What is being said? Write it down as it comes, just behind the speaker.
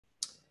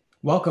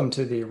Welcome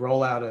to the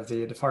rollout of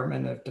the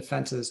Department of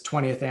Defense's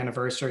 20th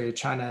anniversary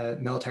China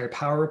Military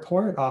Power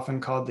Report,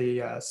 often called the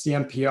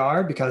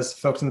CMPR, because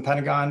folks in the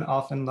Pentagon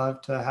often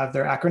love to have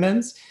their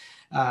acronyms.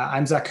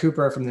 I'm Zack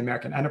from the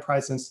American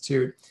Enterprise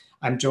Institute.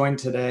 I'm joined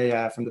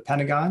today from the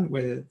Pentagon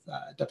with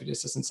Deputy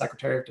Assistant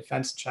Secretary of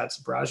Defense Chad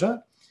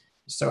Sbragia.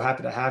 So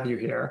happy to have you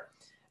here.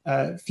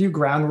 A few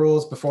ground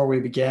rules before we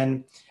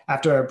begin.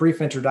 After a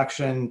brief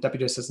introduction,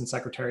 Deputy Assistant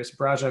Secretary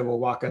Sbragia will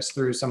walk us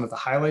through some of the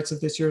highlights of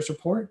this year's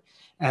report,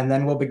 and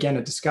then we'll begin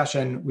a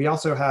discussion. We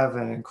also have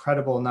an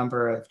incredible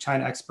number of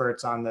China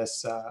experts on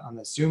this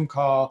Zoom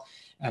call,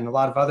 and a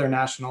lot of other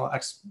national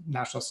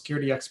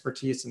security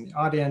expertise in the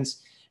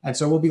audience. And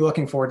so we'll be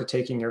looking forward to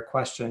taking your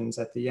questions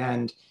at the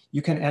end.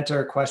 You can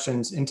enter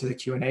questions into the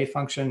Q&A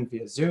function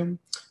via Zoom,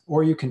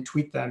 or you can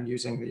tweet them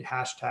using the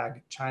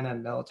hashtag China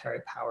Military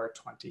Power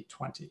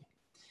 2020.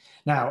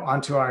 Now,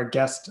 on to our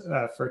guest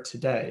for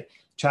today.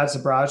 Chad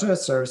Sbragia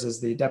serves as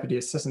the Deputy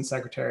Assistant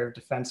Secretary of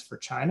Defense for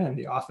China in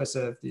the Office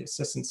of the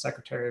Assistant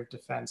Secretary of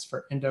Defense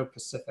for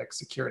Indo-Pacific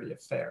Security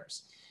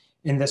Affairs.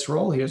 In this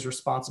role, he is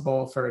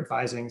responsible for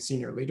advising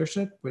senior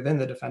leadership within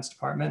the Defense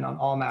Department on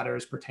all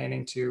matters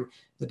pertaining to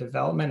the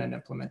development and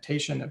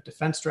implementation of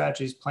defense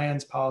strategies,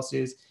 plans,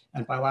 policies,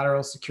 and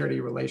bilateral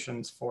security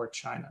relations for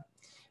China.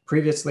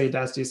 Previously,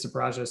 DASD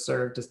Sbragia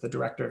served as the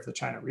director of the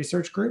China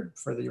Research Group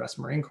for the U.S.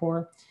 Marine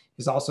Corps.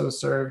 He's also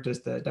served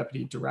as the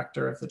Deputy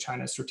Director of the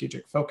China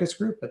Strategic Focus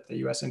Group at the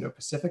U.S.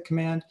 Indo-Pacific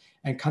Command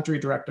and Country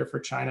Director for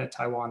China,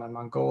 Taiwan, and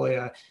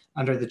Mongolia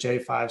under the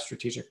J5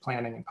 Strategic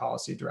Planning and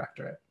Policy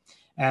Directorate.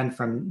 And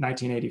from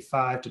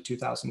 1985 to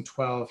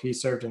 2012, he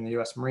served in the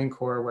U.S. Marine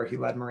Corps, where he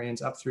led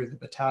Marines up through the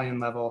battalion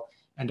level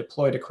and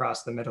deployed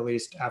across the Middle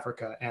East,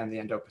 Africa, and the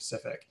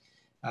Indo-Pacific.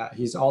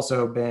 He's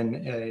also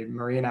been a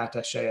Marine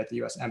attaché at the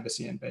U.S.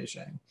 Embassy in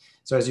Beijing.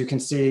 So as you can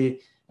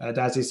see,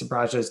 DASD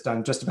Sbragia has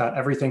done just about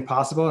everything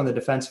possible in the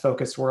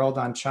defense-focused world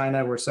on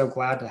China. We're so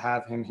glad to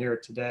have him here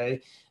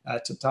today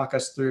to talk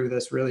us through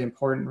this really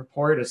important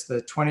report. It's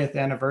the 20th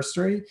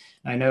anniversary.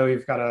 I know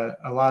you've got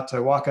a lot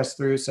to walk us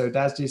through. So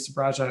DASD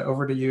Sbragia,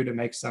 over to you to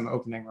make some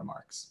opening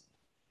remarks.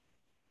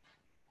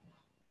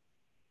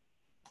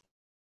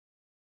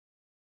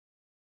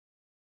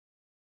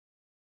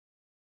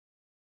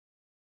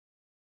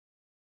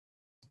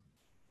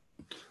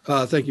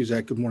 Thank you,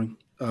 Zach. Good morning.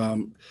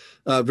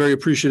 Very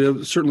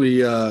appreciative.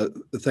 Certainly,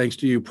 thanks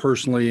to you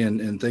personally,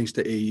 and thanks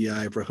to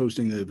AEI for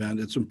hosting the event.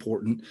 It's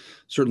important,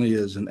 certainly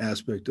as an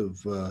aspect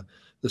of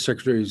the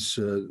Secretary's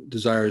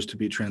desires to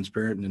be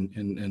transparent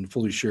and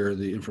fully share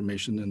the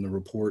information in the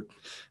report.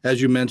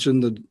 As you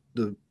mentioned,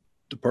 the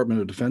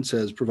Department of Defense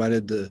has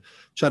provided the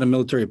China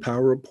Military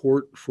Power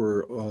Report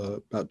for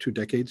about 2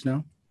 decades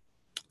now.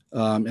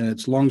 And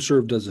it's long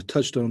served as a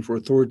touchstone for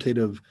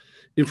authoritative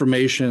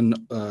information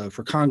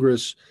for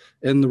Congress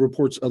and the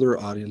report's other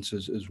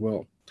audiences as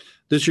well.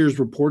 This year's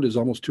report is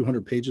almost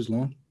 200 pages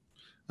long.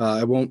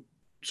 I won't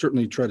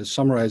certainly try to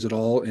summarize it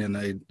all, and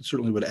I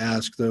certainly would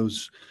ask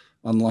those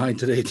online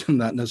today to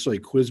not necessarily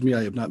quiz me.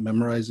 I have not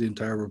memorized the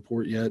entire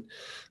report yet,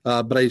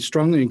 but I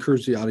strongly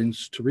encourage the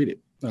audience to read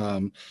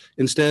it.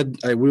 Instead,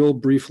 I will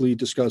briefly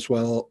discuss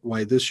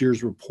why this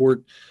year's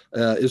report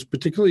is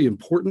particularly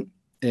important,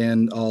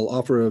 and I'll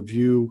offer a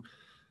view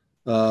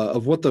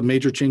of what the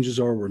major changes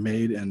were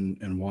made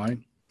and why.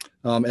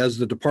 As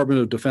the Department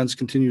of Defense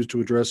continues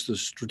to address the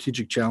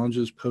strategic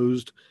challenges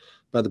posed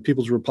by the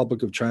People's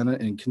Republic of China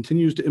and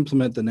continues to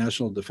implement the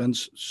National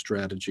Defense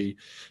Strategy,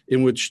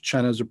 in which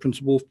China is a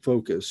principal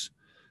focus,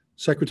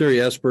 Secretary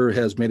Esper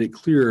has made it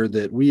clear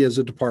that we as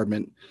a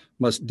department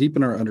must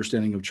deepen our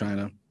understanding of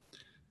China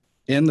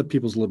and the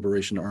People's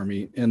Liberation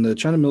Army, and the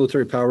China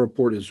Military Power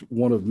Report is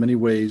one of many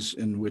ways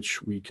in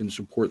which we can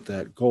support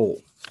that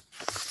goal.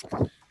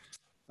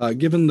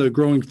 Given the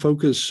growing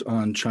focus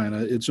on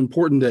China, it's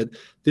important that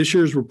this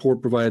year's report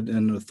provide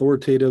an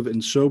authoritative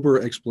and sober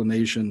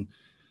explanation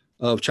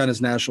of China's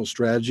national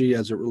strategy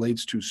as it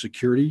relates to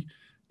security,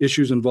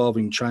 issues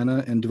involving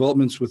China, and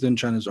developments within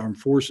China's armed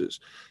forces.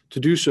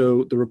 To do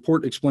so, the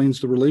report explains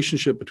the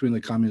relationship between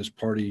the Communist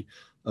Party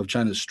of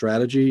China's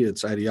strategy,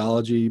 its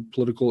ideology,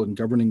 political and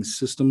governing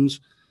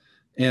systems,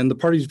 and the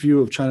party's view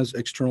of China's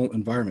external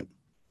environment,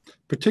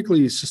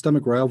 particularly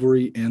systemic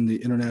rivalry and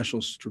the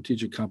international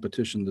strategic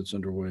competition that's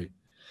underway.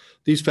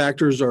 These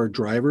factors are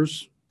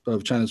drivers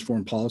of China's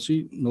foreign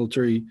policy,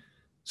 military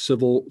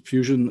civil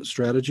fusion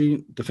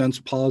strategy, defense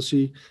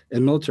policy,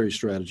 and military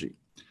strategy.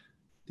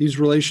 These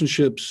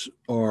relationships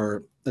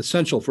are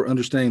essential for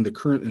understanding the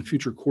current and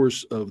future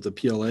course of the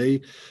PLA,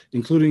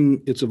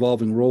 including its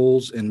evolving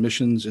roles and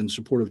missions in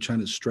support of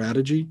China's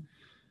strategy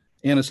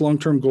and its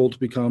long-term goal to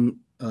become,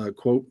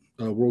 quote,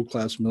 a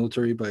world-class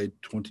military by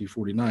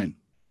 2049.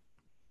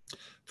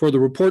 For the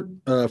report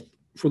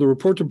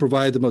to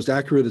provide the most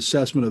accurate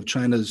assessment of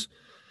China's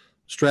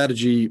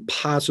strategy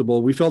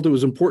possible, we felt it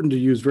was important to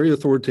use very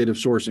authoritative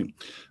sourcing.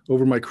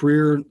 Over my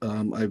career,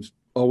 I've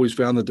always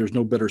found that there's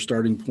no better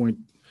starting point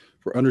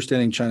for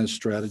understanding China's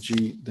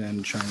strategy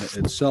than China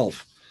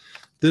itself.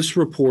 This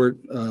report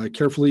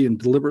carefully and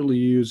deliberately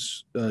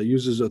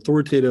uses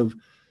authoritative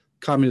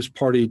Communist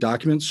Party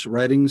documents,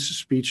 writings,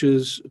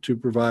 speeches to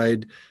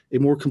provide a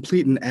more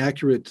complete and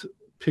accurate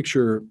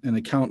picture and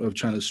account of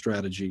China's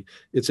strategy,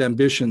 its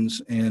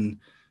ambitions, and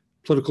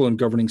political and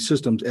governing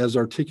systems as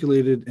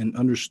articulated and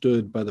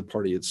understood by the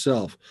party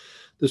itself.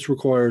 This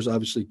requires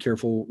obviously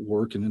careful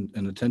work and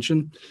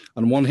attention.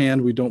 On one hand,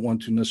 we don't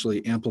want to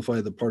necessarily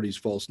amplify the party's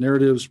false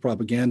narratives,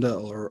 propaganda,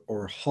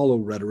 or hollow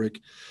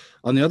rhetoric.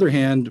 On the other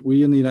hand,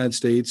 we in the United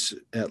States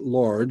at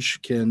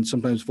large can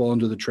sometimes fall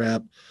into the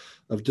trap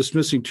of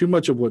dismissing too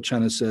much of what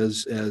China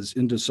says as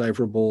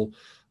indecipherable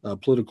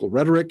political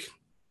rhetoric.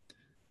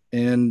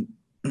 And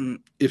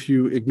if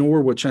you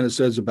ignore what China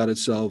says about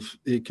itself,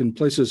 it can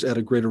place us at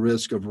a greater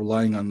risk of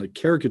relying on the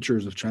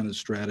caricatures of China's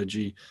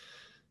strategy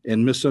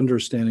and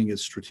misunderstanding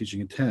its strategic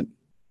intent.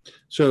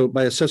 So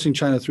by assessing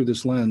China through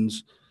this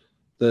lens,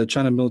 the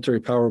China Military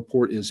Power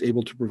Report is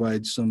able to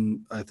provide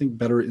some, I think,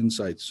 better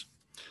insights.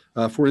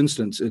 For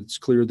instance, it's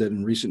clear that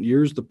in recent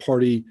years, the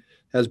party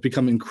has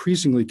become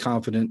increasingly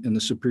confident in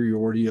the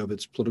superiority of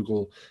its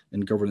political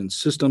and governance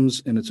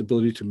systems and its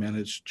ability to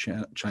manage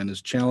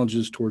China's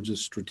challenges towards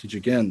its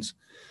strategic ends.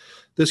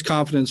 This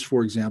confidence,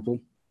 for example,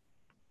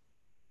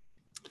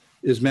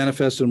 is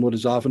manifest in what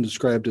is often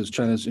described as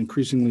China's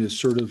increasingly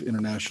assertive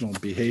international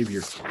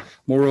behavior.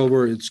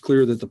 Moreover, it's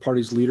clear that the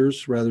party's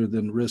leaders, rather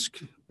than being risk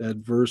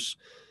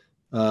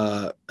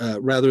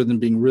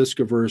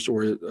averse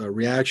or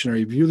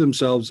reactionary, view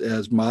themselves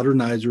as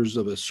modernizers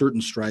of a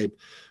certain stripe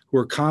who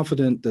are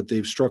confident that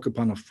they've struck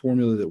upon a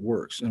formula that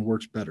works and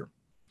works better.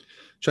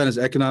 China's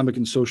economic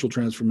and social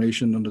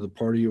transformation under the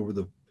party over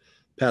the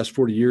past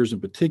 40 years in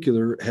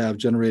particular have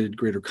generated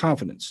greater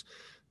confidence,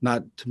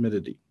 not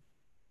timidity.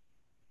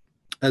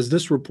 As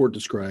this report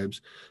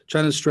describes,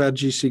 China's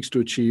strategy seeks to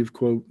achieve,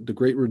 quote, the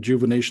great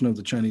rejuvenation of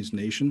the Chinese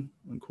nation,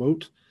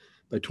 unquote,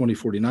 by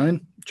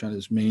 2049,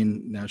 China's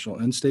main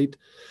national end state.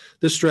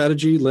 This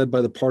strategy, led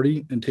by the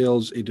party,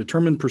 entails a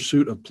determined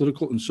pursuit of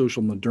political and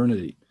social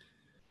modernity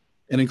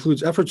and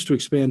includes efforts to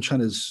expand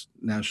China's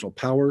national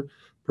power,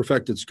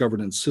 perfect its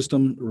governance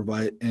system,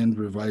 and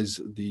revise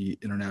the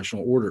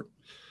international order.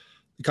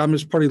 The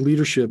Communist Party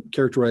leadership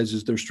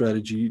characterizes their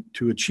strategy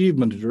to achieve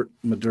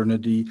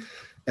modernity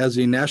as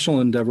a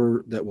national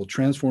endeavor that will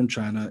transform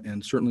China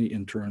and certainly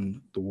in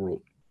turn the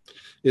world.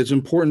 It's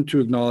important to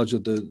acknowledge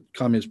that the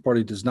Communist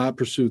Party does not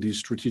pursue these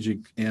strategic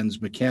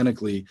ends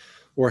mechanically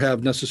or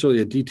have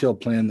necessarily a detailed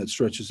plan that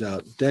stretches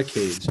out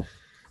decades.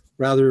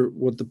 Rather,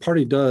 what the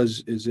party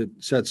does is it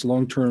sets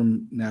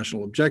long-term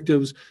national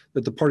objectives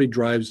that the party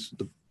drives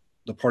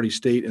the party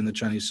state and the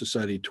Chinese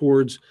society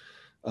towards,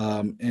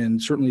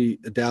 and certainly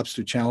adapts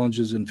to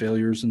challenges and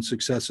failures and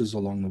successes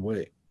along the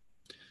way.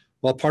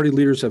 While party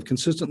leaders have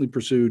consistently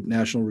pursued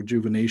national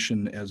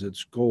rejuvenation as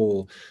its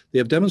goal, they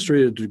have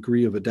demonstrated a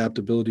degree of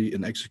adaptability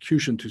and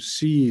execution to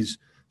seize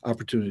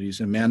opportunities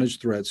and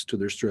manage threats to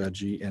their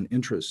strategy and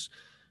interests.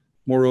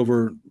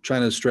 Moreover,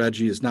 China's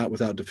strategy is not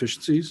without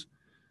deficiencies.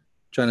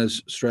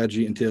 China's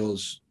strategy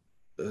entails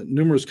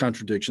numerous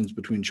contradictions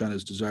between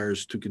China's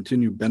desires to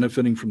continue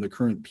benefiting from the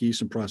current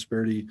peace and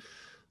prosperity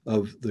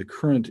of the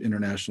current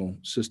international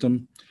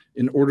system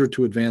in order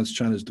to advance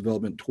China's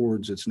development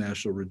towards its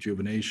national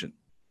rejuvenation.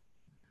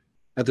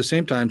 At the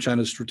same time,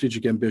 China's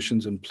strategic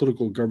ambitions and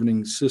political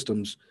governing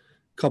systems,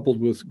 coupled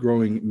with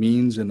growing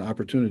means and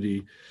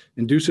opportunity,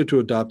 induce it to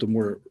adopt a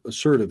more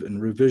assertive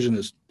and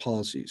revisionist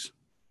policies,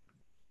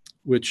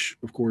 which,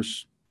 of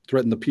course,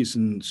 threaten the peace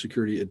and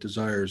security it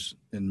desires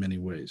in many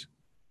ways.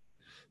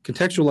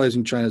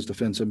 Contextualizing China's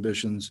defense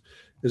ambitions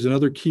is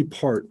another key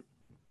part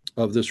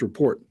of this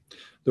report.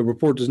 The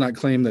report does not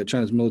claim that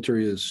China's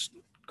military is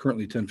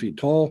currently 10 feet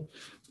tall,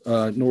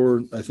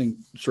 nor, I think,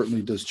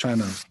 certainly does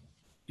China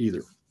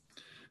either.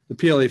 The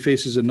PLA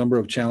faces a number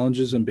of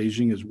challenges, and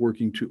Beijing is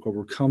working to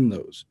overcome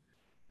those,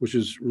 which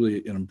is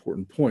really an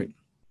important point.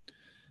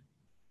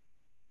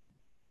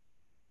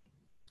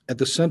 At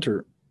the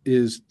center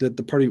is that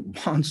the party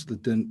wants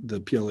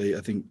the PLA,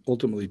 I think,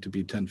 ultimately to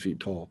be 10 feet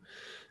tall.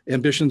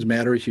 Ambitions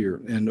matter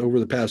here, and over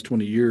the past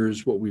 20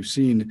 years, what we've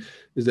seen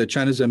is that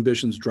China's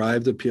ambitions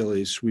drive the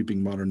PLA's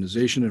sweeping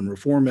modernization and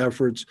reform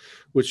efforts,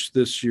 which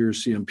this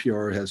year's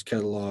CMPR has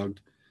cataloged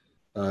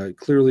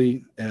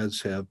clearly, as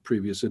have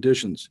previous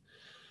editions,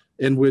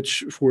 and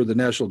which, for the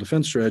National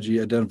Defense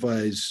Strategy,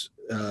 identifies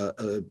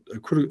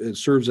it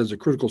serves as a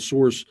critical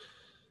source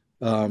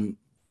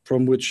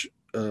from which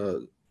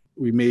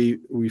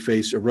we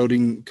face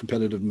eroding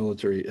competitive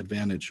military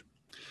advantage.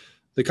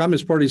 The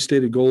Communist Party's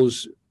stated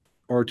goals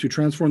are to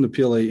transform the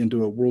PLA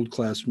into a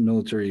world-class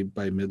military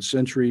by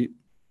mid-century.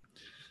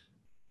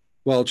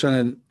 While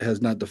China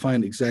has not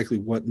defined exactly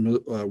what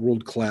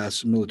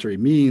world-class military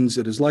means,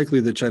 it is likely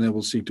that China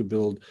will seek to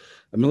build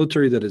a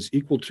military that is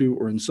equal to,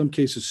 or in some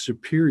cases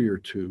superior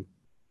to,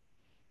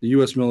 the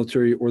U.S.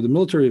 military or the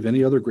military of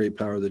any other great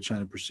power that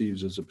China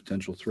perceives as a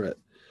potential threat.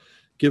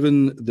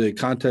 Given the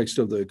context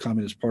of the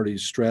Communist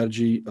Party's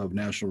strategy of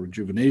national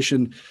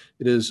rejuvenation,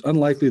 it is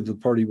unlikely that the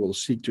party will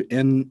seek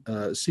an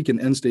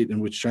end state in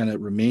which China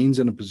remains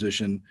in a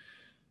position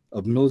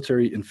of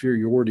military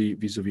inferiority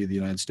vis-a-vis the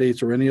United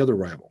States or any other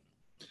rival.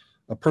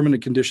 A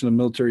permanent condition of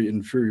military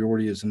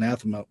inferiority is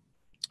anathema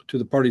to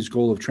the party's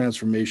goal of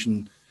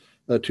transformation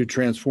to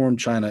transform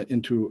China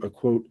into a,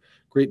 quote,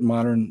 great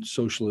modern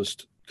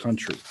socialist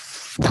country,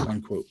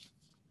 unquote.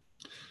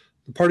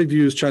 The party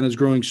views China's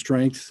growing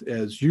strength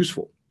as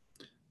useful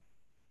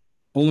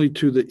only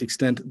to the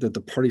extent that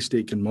the party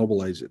state can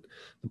mobilize it.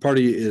 The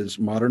party is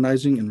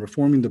modernizing and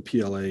reforming the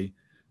PLA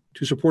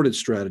to support its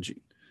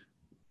strategy.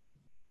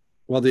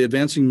 While the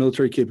advancing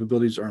military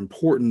capabilities are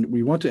important,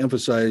 we want to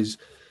emphasize,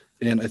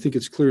 and I think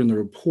it's clear in the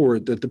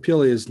report, that the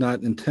PLA is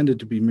not intended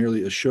to be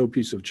merely a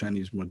showpiece of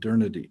Chinese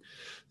modernity.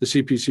 The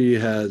CPC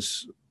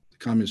the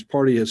Communist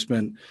Party has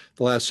spent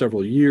the last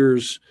several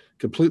years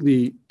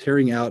completely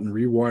tearing out and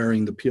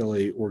rewiring the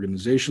PLA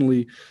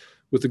organizationally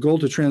with the goal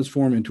to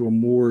transform into a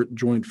more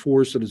joint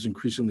force that is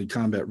increasingly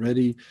combat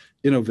ready,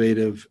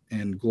 innovative,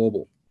 and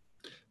global.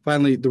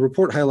 Finally, the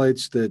report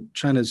highlights that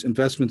China's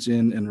investments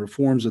in and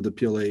reforms of the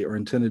PLA are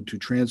intended to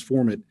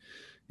transform it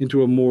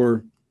into a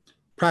more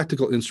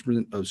practical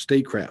instrument of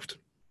statecraft.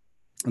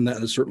 And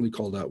that is certainly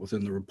called out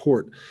within the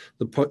report.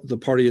 The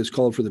party has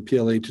called for the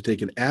PLA to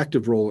take an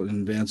active role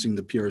in advancing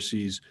the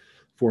PRC's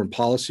foreign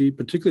policy,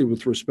 particularly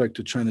with respect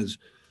to China's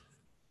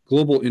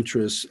global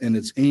interests and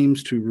its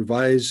aims to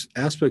revise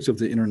aspects of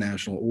the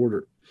international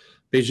order.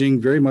 Beijing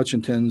very much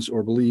intends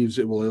or believes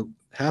it will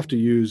have to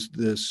use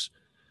this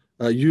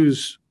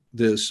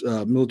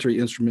military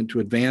instrument to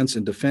advance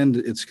and defend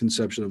its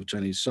conception of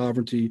Chinese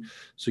sovereignty,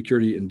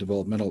 security, and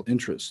developmental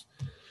interests.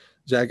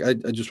 Zach, I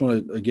just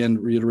want to again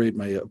reiterate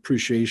my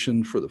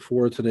appreciation for the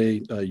fora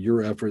today,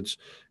 your efforts,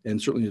 and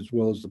certainly as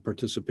well as the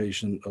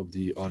participation of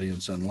the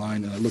audience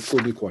online. And I look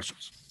forward to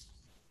questions.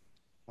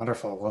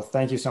 Wonderful. Well,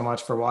 thank you so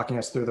much for walking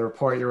us through the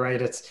report. You're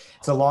right. It's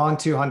a long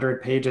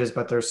 200 pages,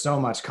 but there's so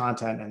much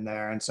content in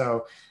there. And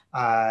so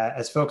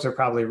as folks are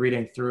probably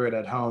reading through it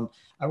at home,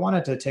 I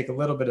wanted to take a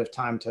little bit of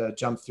time to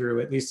jump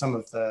through at least some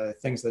of the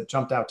things that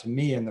jumped out to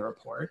me in the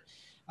report.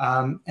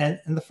 And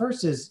the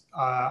first is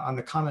on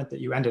the comment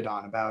that you ended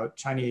on about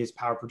Chinese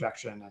power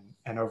projection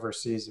and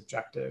overseas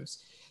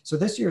objectives. So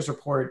this year's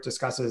report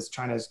discusses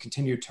China's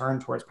continued turn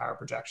towards power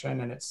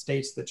projection, and it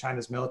states that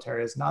China's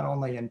military is not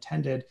only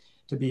intended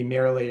to be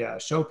merely a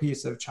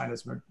showpiece of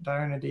China's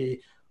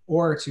modernity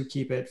or to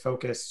keep it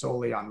focused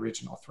solely on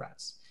regional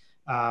threats.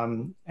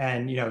 And,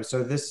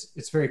 so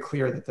it's very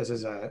clear that this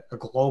is a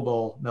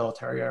global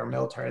military, or a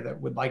military that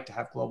would like to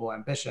have global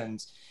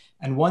ambitions.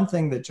 And one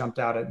thing that jumped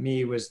out at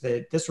me was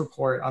that this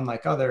report,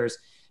 unlike others,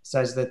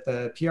 says that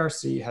the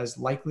PRC has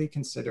likely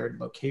considered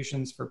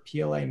locations for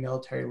PLA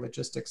military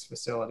logistics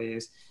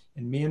facilities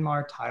in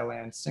Myanmar,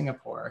 Thailand,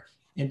 Singapore,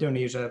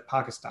 Indonesia,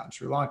 Pakistan,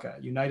 Sri Lanka,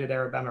 United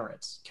Arab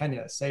Emirates,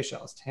 Kenya,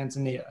 Seychelles,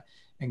 Tanzania,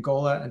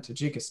 Angola, and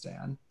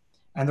Tajikistan.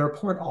 And the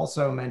report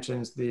also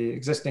mentions the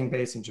existing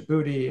base in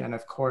Djibouti, and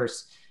of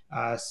course,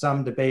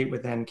 some debate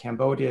within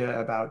Cambodia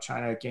about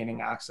China gaining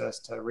access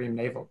to Ream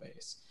Naval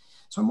Base.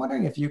 So I'm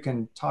wondering if you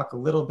can talk a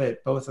little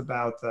bit both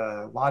about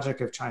the logic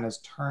of China's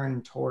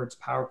turn towards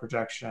power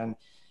projection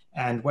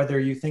and whether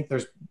you think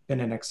there's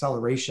been an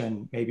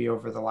acceleration maybe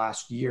over the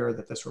last year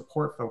that this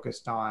report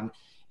focused on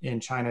in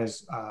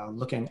China's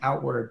looking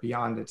outward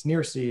beyond its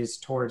near seas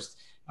towards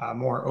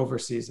more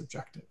overseas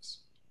objectives.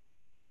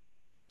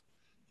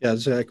 Yeah,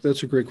 Zach,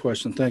 that's a great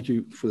question. Thank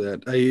you for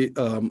that.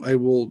 I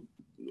will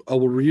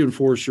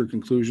reinforce your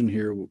conclusion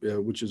here,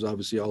 which is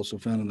obviously also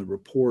found in the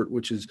report,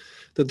 which is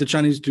that the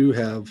Chinese do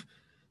have,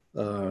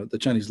 the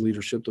Chinese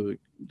leadership,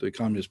 the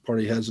Communist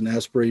Party has an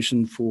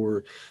aspiration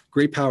for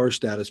great power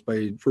status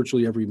by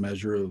virtually every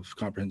measure of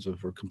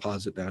comprehensive or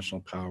composite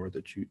national power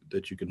that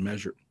you can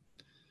measure.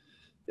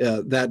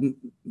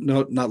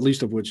 Not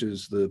least of which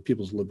is the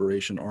People's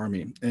Liberation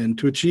Army. And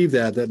to achieve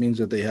that means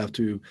that they have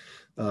to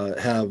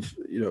have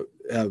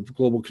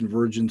global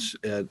convergence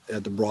at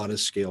the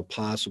broadest scale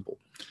possible.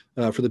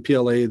 For the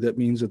PLA, that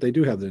means that they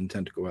do have the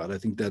intent to go out. I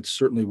think that's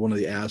certainly one of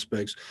the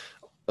aspects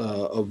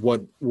of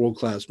what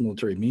world-class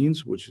military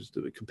means, which is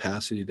the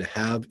capacity to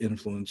have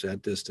influence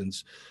at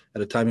distance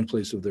at a time and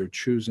place of their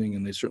choosing,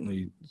 and they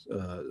certainly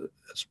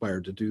aspire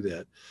to do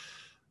that.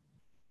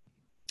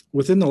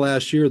 Within the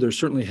last year, there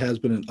certainly has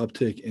been an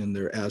uptick in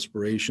their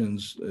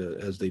aspirations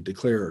as they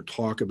declare or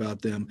talk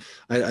about them.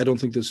 I don't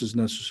think this is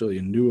necessarily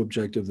a new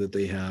objective that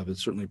they have.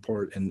 It's certainly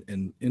part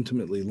and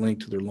intimately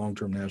linked to their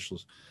long-term national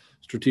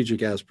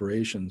strategic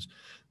aspirations.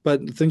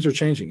 But things are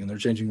changing, and they're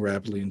changing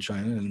rapidly in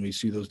China, and we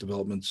see those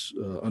developments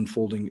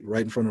unfolding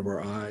right in front of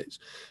our eyes.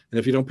 And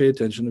if you don't pay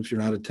attention, if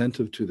you're not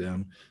attentive to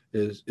them,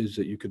 is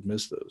that you could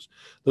miss those.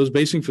 Those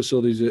basing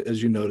facilities,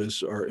 as you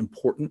notice, are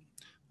important.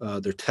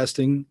 They're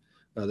testing.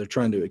 They're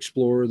trying to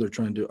explore, they're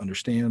trying to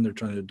understand, they're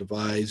trying to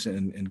devise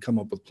and come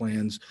up with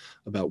plans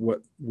about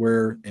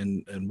where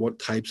and what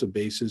types of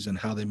bases and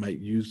how they might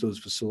use those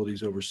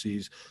facilities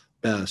overseas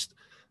best.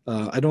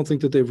 I don't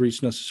think that they've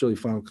reached necessarily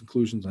final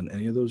conclusions on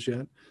any of those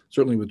yet.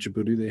 Certainly with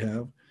Djibouti they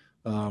have.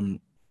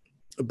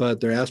 but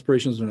their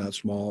aspirations are not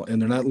small,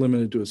 and they're not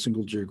limited to a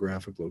single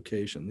geographic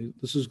location.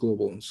 This is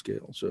global in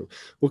scale. So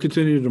we'll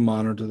continue to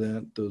monitor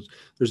that.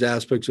 There's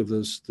aspects of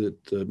this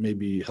that may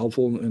be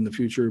helpful in the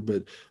future,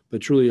 but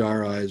truly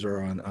our eyes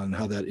are on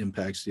how that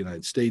impacts the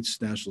United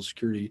States, national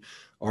security,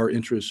 our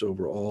interests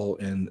overall,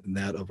 and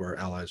that of our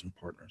allies and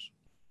partners.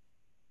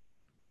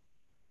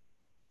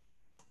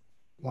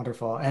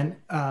 Wonderful. And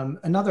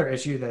another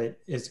issue that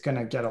is going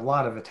to get a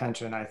lot of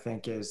attention, I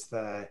think, is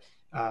the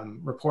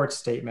report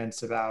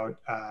statements about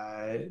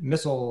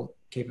missile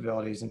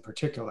capabilities in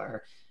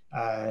particular.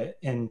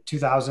 In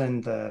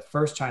 2000, the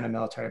first China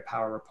military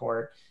power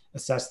report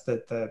assessed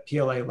that the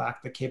PLA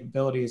lacked the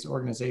capabilities,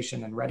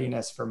 organization, and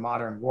readiness for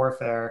modern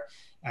warfare.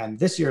 And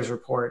this year's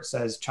report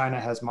says China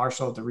has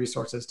marshaled the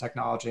resources,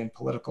 technology, and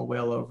political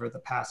will over the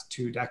past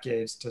 2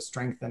 decades to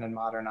strengthen and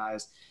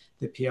modernize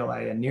the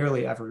PLA in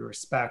nearly every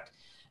respect.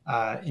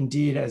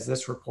 Indeed, as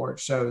this report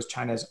shows,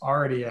 China is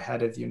already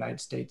ahead of the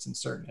United States in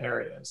certain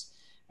areas.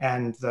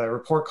 And the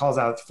report calls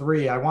out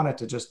 3. I wanted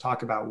to just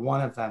talk about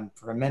one of them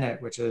for a minute,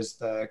 which is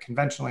the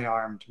conventionally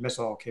armed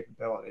missile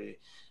capability.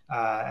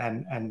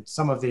 And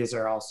some of these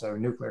are also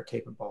nuclear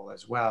capable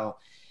as well.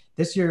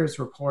 This year's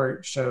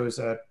report shows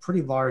a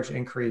pretty large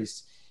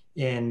increase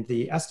in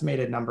the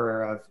estimated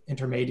number of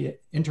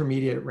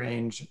intermediate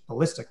range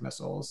ballistic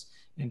missiles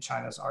in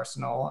China's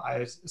arsenal.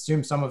 I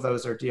assume some of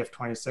those are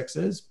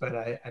DF-26s, but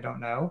I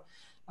don't know.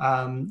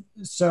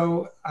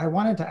 So I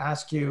wanted to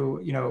ask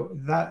you,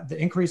 that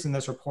the increase in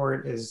this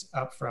report is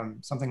up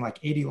from something like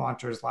 80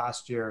 launchers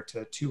last year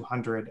to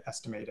 200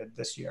 estimated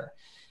this year.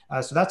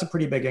 So that's a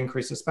pretty big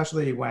increase,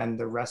 especially when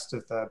the rest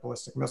of the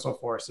ballistic missile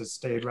force has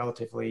stayed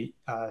relatively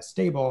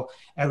stable,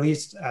 at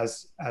least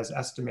as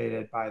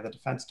estimated by the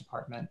Defense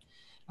Department.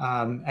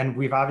 And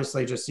we've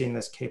obviously just seen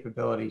this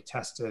capability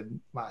tested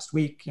last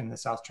week in the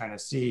South China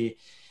Sea.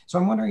 So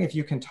I'm wondering if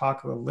you can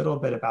talk a little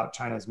bit about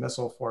China's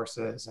missile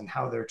forces and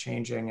how they're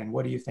changing, and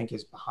what do you think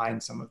is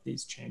behind some of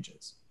these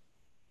changes?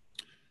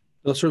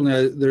 Well,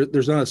 certainly,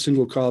 there's not a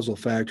single causal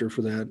factor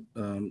for that.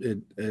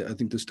 I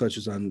think this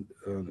touches on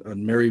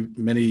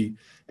many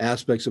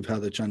aspects of how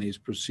the Chinese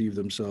perceive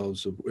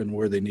themselves and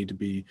where they need to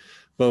be,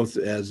 both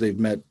as they've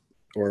met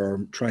or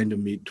are trying to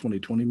meet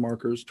 2020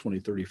 markers,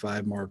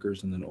 2035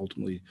 markers, and then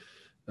ultimately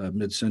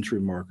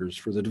mid-century markers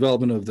for the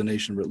development of the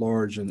nation writ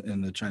large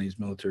and the Chinese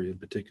military in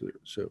particular.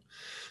 So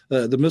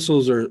the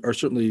missiles are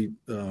certainly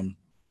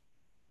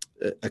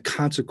a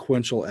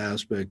consequential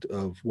aspect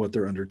of what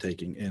they're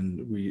undertaking,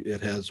 and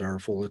it has our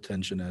full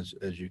attention,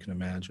 as you can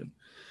imagine.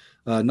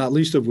 Not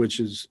least of which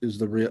is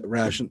the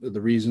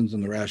reasons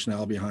and the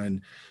rationale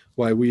behind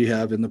why we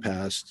have in the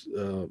past,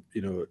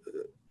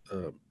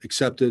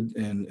 accepted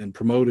and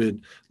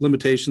promoted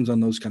limitations on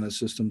those kind of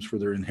systems for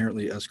their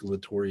inherently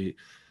escalatory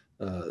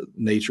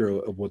nature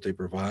of what they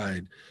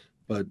provide,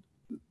 but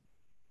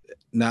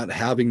not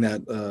having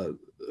that.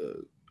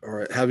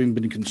 Or having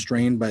been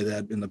constrained by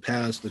that in the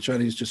past, the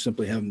Chinese just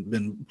simply haven't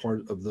been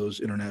part of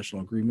those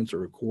international agreements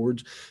or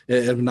accords,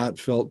 and have not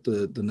felt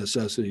the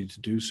necessity to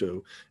do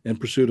so and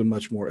pursued a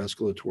much more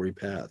escalatory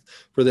path.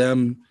 For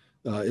them,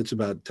 it's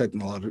about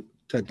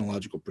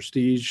technological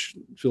prestige,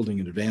 fielding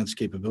advanced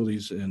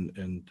capabilities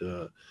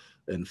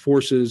and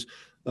forces,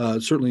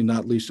 certainly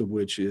not least of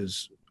which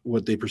is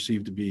what they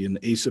perceive to be an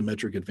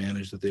asymmetric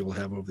advantage that they will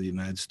have over the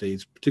United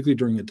States, particularly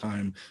during a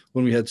time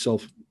when we had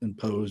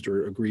self-imposed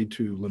or agreed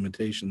to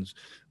limitations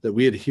that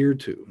we adhered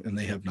to, and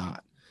they have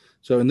not.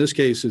 So in this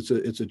case, it's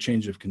a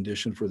change of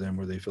condition for them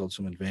where they felt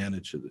some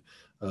advantage,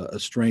 a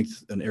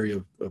strength, an area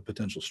of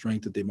potential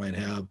strength that they might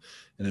have,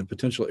 and a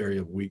potential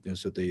area of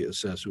weakness that they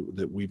assess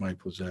that we might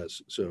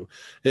possess. So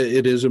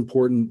it is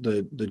important.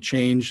 The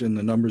change in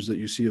the numbers that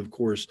you see, of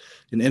course,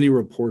 in any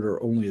report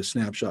are only a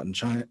snapshot in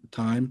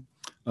time.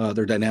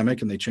 They're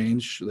dynamic and they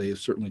change. They have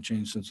certainly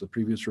changed since the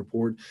previous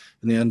report,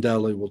 and they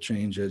undoubtedly will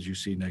change as you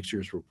see next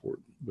year's report,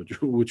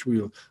 which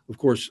we, of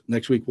course,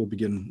 next week we'll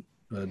begin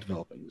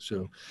developing.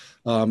 So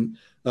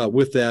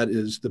with that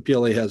is the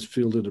PLA has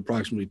fielded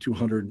approximately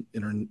 200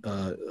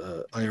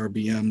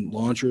 IRBM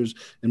launchers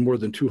and more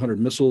than 200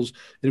 missiles,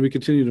 and we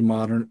continue to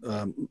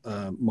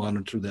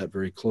monitor that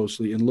very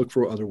closely and look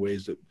for other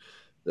ways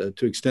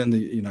to extend the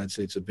United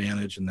States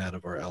advantage and that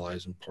of our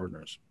allies and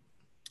partners.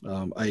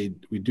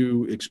 We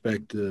do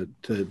expect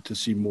to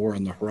see more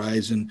on the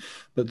horizon,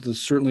 but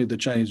certainly the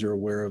Chinese are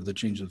aware of the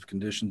change of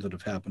conditions that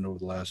have happened over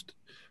the last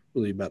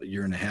really about a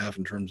year and a half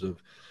in terms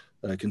of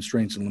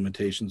constraints and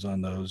limitations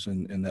on those,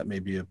 and that may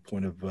be a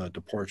point of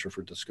departure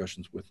for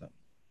discussions with them.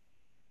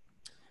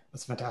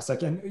 That's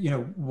fantastic. And,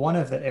 one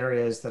of the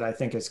areas that I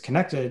think is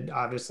connected,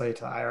 obviously,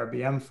 to the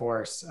IRBM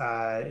force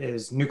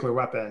is nuclear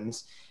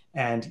weapons.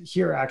 And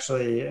here,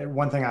 actually,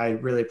 one thing I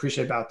really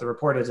appreciate about the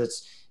report is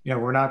it's,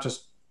 we're not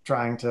just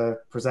trying to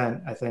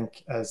present, I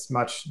think, as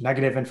much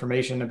negative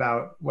information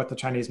about what the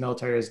Chinese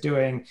military is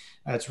doing.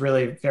 It's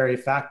really very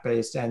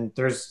fact-based, and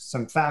there's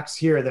some facts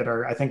here that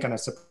are, I think, going to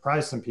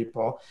surprise some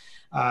people.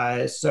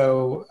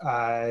 The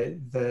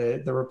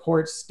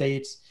report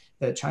states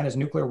that China's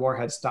nuclear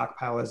warhead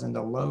stockpile is in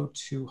the low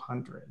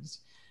 200s.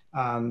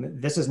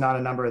 This is not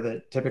a number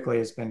that typically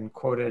has been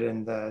quoted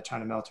in the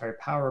China military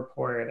power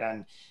report.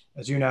 And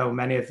as you know,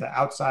 many of the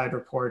outside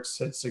reports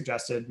had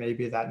suggested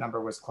maybe that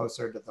number was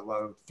closer to the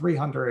low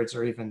 300s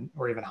or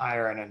even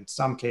higher, and in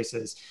some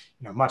cases,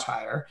 much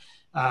higher.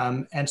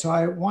 And so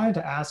I wanted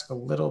to ask a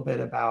little bit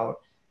about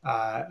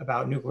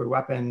nuclear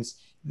weapons.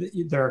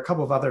 There are a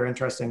couple of other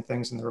interesting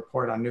things in the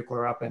report on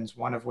nuclear weapons,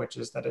 one of which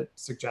is that it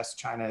suggests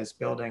China is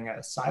building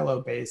a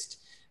silo-based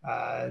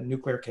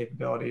nuclear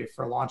capability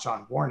for launch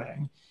on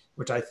warning,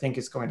 which I think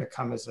is going to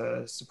come as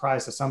a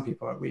surprise to some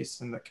people, at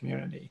least in the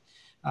community.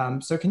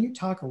 So can you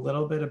talk a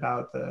little bit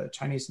about the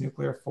Chinese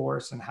nuclear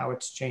force and how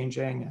it's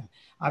changing? And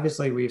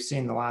obviously, we've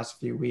seen the last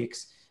few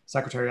weeks,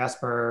 Secretary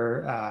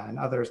Esper and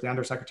others, the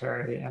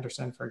Undersecretary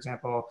Anderson, for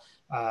example,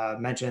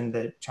 mentioned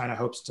that China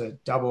hopes to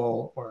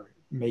double or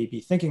may be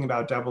thinking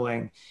about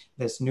doubling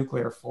this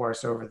nuclear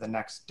force over the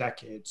next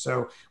decade.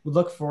 So we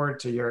look forward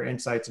to your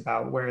insights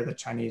about where the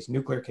Chinese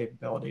nuclear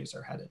capabilities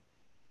are headed.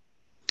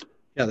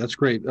 Yeah, that's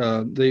great.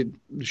 They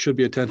should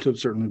be attentive.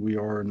 Certainly we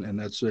are. And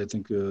that's, I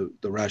think, the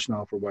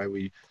rationale for why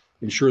we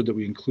ensured that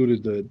we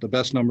included the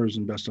best numbers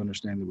and best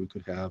understanding that we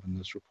could have in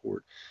this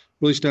report.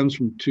 Really stems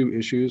from two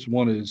issues.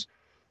 One is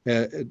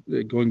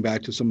going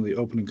back to some of the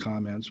opening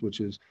comments, which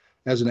is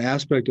as an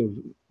aspect of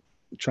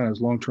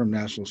China's long-term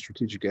national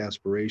strategic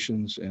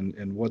aspirations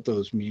and what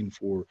those mean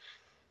for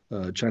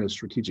China's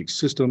strategic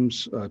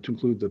systems, to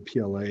include the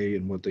PLA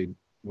and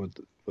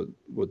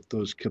what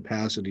those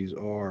capacities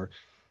are,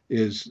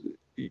 is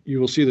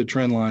you will see the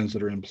trend lines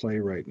that are in play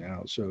right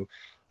now. So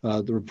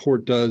the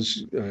report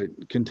does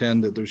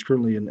contend that there's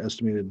currently an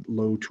estimated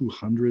low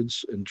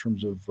 200s in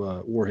terms of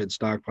warhead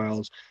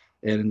stockpiles,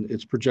 and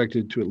it's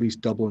projected to at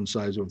least double in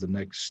size over the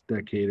next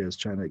decade as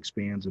China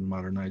expands and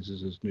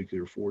modernizes its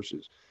nuclear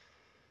forces.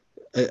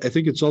 I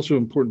think it's also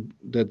important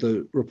that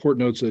the report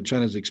notes that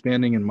China is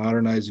expanding and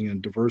modernizing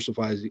and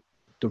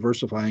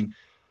diversifying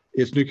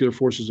its nuclear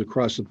forces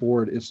across the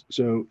board.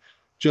 So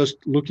just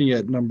looking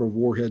at number of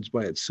warheads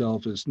by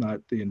itself is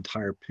not the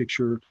entire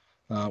picture,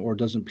 or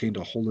doesn't paint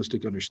a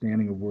holistic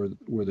understanding of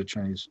where the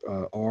Chinese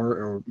are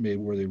or maybe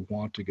where they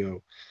want to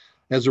go.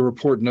 As the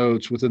report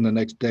notes, within the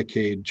next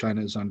decade,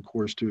 China is on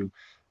course to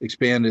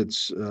expand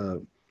its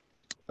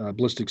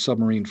ballistic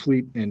submarine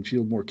fleet and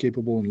field more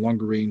capable and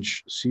longer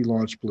range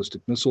sea-launched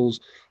ballistic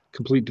missiles,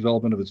 complete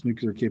development of its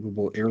nuclear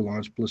capable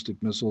air-launched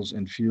ballistic missiles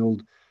and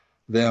field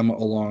them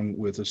along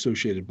with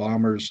associated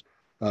bombers,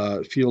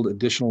 field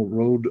additional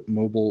road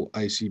mobile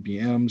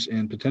ICBMs,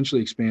 and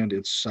potentially expand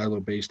its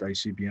silo-based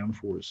ICBM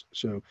force.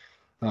 So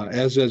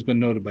as has been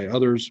noted by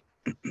others,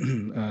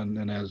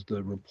 and as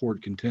the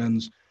report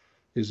contends,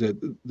 is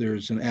that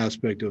there's an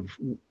aspect of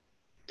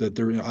that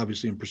they're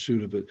obviously in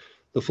pursuit of it,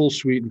 the full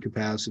suite and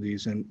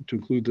capacities, and to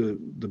include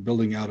the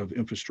building out of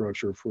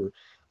infrastructure for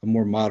a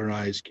more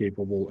modernized,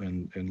 capable,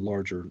 and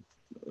larger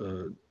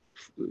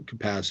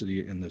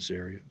capacity in this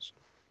areas.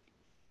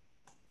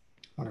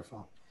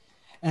 Wonderful.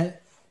 And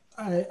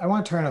I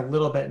want to turn a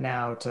little bit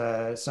now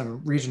to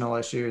some regional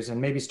issues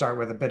and maybe start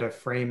with a bit of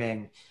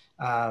framing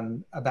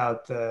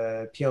about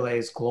the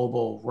PLA's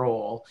global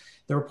role.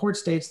 The report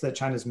states that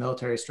China's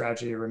military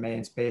strategy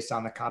remains based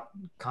on the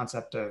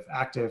concept of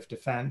active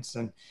defense.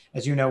 And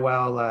as you know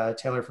well,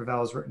 Taylor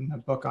Favell has written a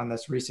book on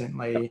this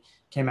recently,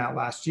 came out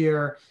last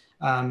year.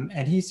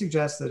 And he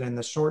suggests that in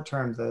the short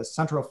term, the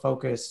central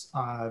focus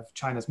of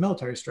China's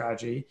military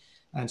strategy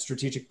and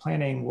strategic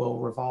planning will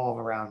revolve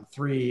around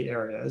three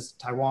areas: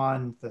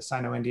 Taiwan, the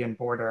Sino-Indian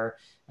border,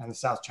 and the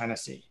South China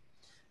Sea.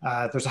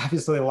 There's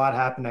obviously a lot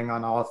happening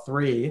on all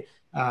three,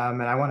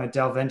 and I want to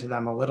delve into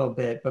them a little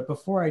bit. But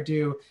before I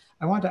do,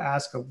 I want to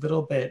ask a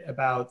little bit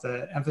about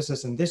the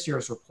emphasis in this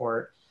year's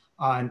report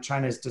on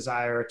China's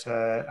desire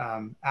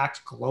to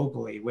act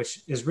globally,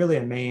 which is really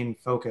a main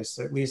focus,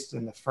 at least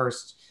in the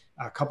first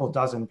couple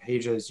dozen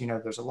pages.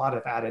 There's a lot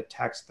of added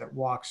text that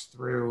walks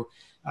through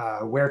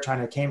where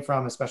China came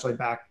from, especially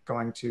back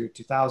going to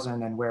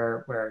 2000, and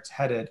where it's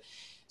headed.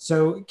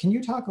 So can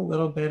you talk a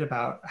little bit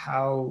about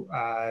how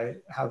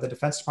the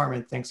Defense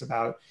Department thinks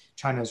about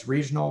China's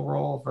regional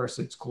role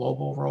versus its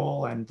global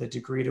role, and the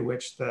degree to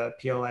which the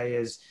PLA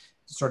is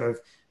sort of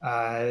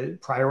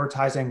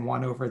prioritizing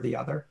one over the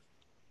other?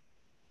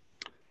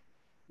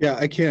 Yeah,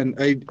 I can.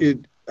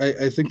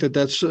 I think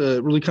that's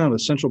really kind of a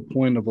central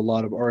point of a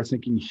lot of our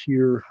thinking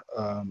here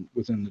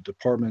within the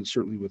department,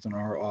 certainly within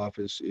our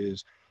office,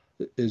 is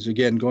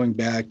again going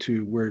back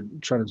to where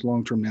China's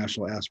long-term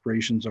national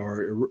aspirations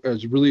are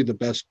as really the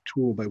best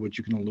tool by which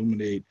you can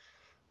illuminate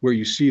where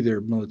you see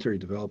their military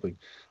developing.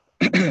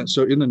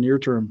 So in the near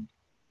term,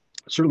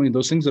 certainly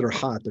those things that are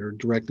hot, that are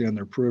directly on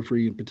their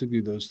periphery, and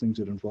particularly those things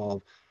that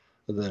involve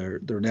their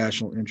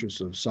national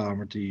interests of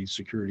sovereignty,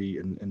 security,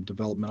 and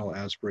developmental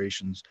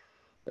aspirations,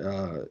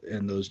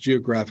 and those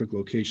geographic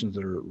locations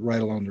that are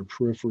right along their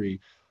periphery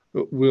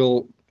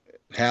will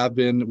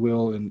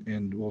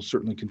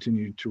certainly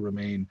continue to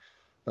remain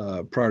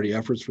priority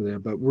efforts for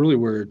them. But really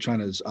where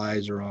China's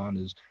eyes are on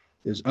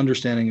is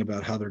understanding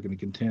about how they're going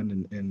to contend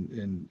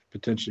and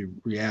potentially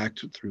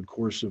react through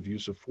coercive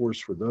use of force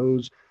for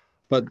those,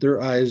 but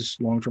their eyes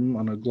long-term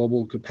on a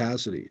global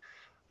capacity.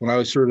 When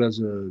I served as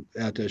an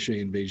attaché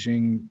in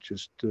Beijing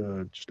just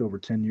over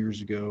 10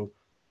 years ago,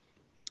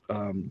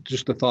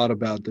 just the thought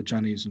about the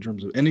Chinese in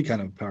terms of any kind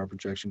of power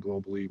projection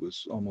globally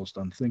was almost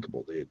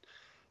unthinkable. They had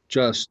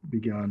just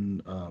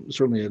begun,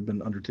 certainly had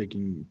been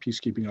undertaking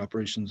peacekeeping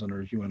operations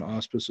under UN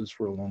auspices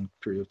for a long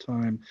period of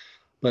time,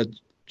 but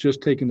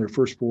just taking their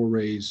first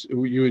forays.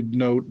 You would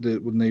note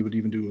that when they would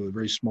even do a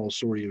very small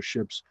sortie of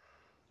ships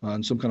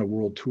on some kind of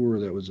world tour,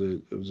 it was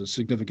a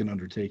significant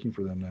undertaking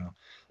for them now.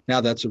 Now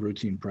that's a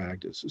routine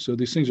practice. So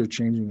these things are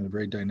changing in a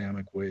very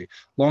dynamic way.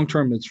 Long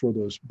term, it's for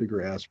those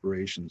bigger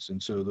aspirations.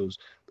 And so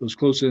those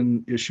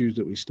close-in issues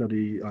that we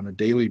study on a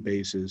daily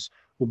basis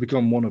will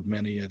become one of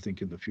many, I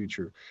think, in the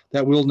future.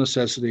 That will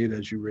necessitate,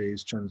 as you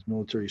raised, China's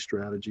military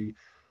strategy.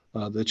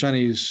 The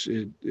Chinese,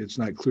 it's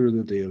not clear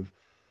that they have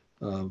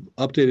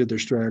updated their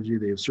strategy.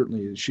 They have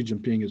certainly, Xi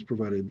Jinping has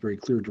provided very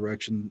clear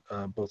direction,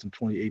 both in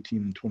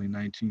 2018 and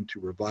 2019, to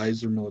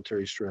revise their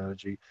military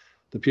strategy.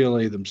 The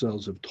PLA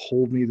themselves have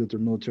told me that their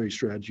military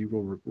strategy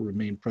will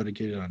remain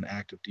predicated on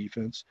active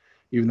defense,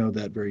 even though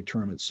that very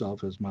term itself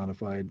has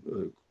modified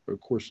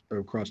across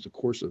the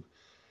course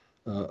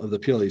of the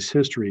PLA's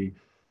history.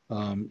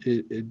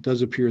 It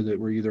does appear that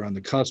we're either on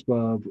the cusp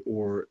of,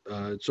 or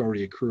it's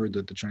already occurred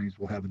that the Chinese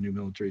will have a new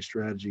military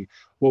strategy.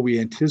 What we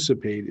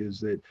anticipate is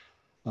that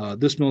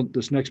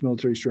this next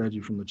military strategy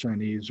from the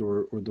Chinese,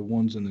 or the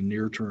ones in the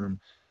near term,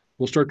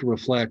 will start to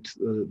reflect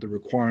the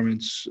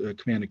requirements,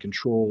 command and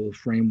control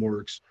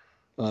frameworks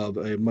of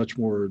a much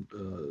more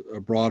a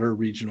broader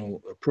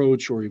regional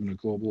approach, or even a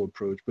global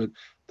approach. But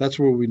that's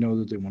where we know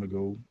that they want to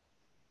go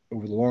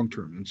over the long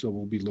term, and so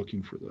we'll be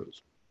looking for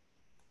those.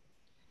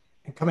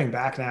 And coming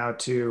back now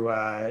to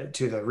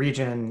the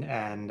region,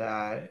 and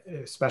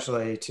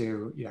especially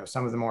to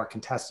some of the more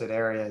contested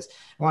areas,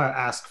 I want to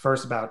ask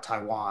first about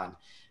Taiwan.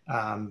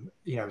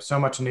 So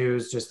much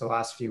news just the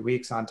last few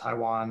weeks on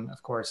Taiwan.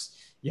 Of course,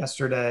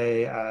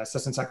 yesterday,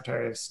 Assistant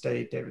Secretary of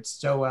State David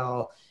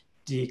Stowell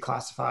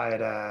declassified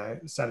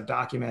a set of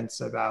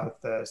documents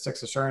about the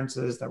 6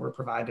 assurances that were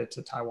provided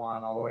to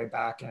Taiwan all the way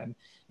back in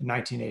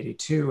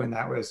 1982. And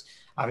that was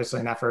obviously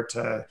an effort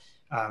to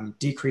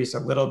decrease a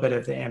little bit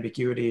of the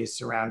ambiguities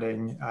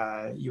surrounding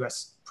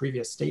US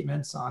previous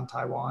statements on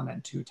Taiwan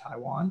and to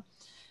Taiwan.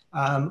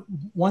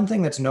 One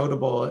thing that's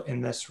notable in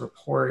this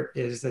report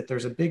is that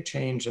there's a big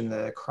change in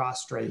the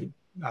cross-strait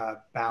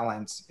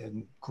balance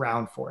in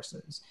ground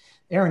forces.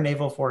 Air and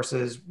naval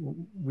forces,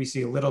 we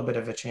see a little bit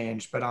of a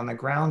change, but on the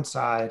ground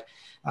side,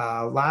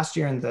 last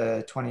year in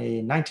the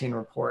 2019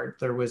 report,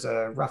 there was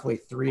a roughly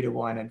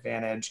 3-to-1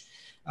 advantage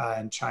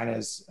in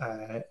China's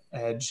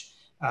edge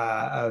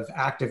of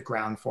active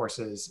ground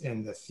forces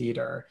in the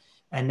theater.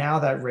 And now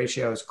that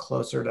ratio is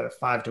closer to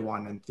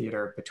 5-to-1 in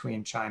theater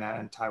between China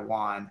and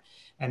Taiwan.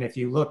 And if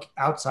you look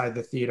outside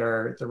the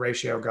theater, the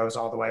ratio goes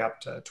all the way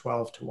up to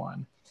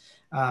 12-to-1.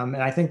 And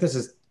I think this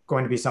is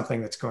going to be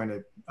something that's going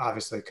to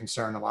obviously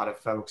concern a lot of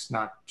folks,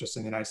 not just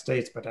in the United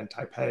States, but in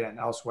Taipei and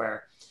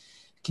elsewhere.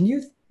 Can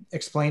you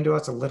explain to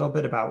us a little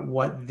bit about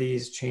what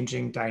these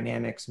changing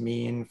dynamics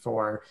mean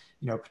for,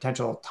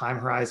 potential time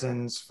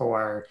horizons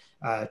for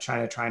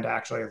China trying to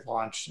actually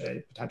launch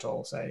a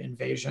potential, say,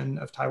 invasion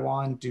of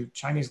Taiwan? Do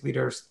Chinese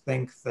leaders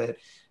think that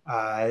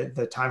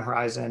the time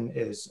horizon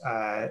is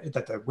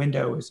that the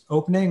window is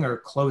opening or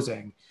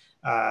closing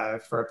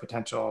for a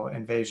potential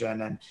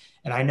invasion?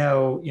 And I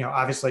know,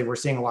 obviously we're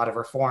seeing a lot of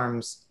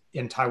reforms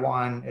in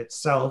Taiwan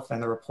itself,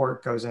 and the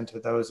report goes into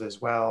those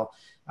as well.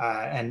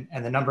 And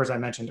the numbers I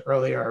mentioned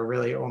earlier are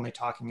really only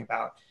talking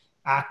about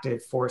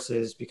active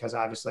forces, because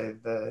obviously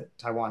the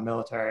Taiwan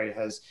military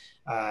has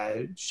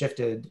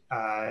shifted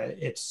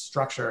its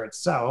structure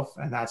itself,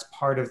 and that's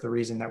part of the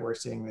reason that we're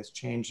seeing this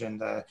change in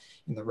the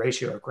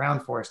ratio of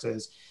ground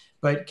forces.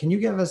 But can you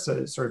give us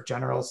a sort of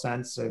general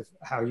sense of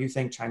how you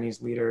think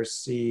Chinese leaders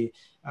see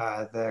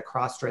the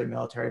cross-strait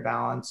military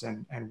balance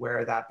and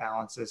where that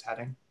balance is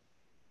heading?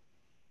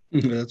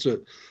 That's a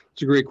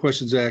great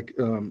question, Zach.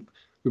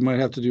 We might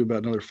have to do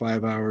about another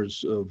 5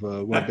 hours of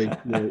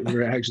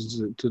interactions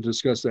to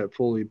discuss that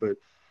fully. But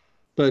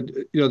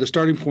the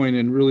starting point,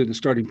 and really the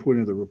starting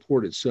point of the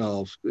report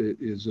itself,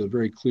 is a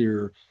very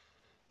clear,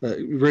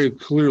 very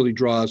clearly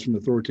draws from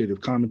authoritative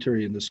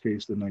commentary. In this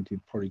case, the 19th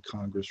Party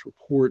Congress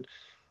report,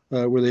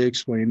 where they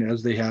explain,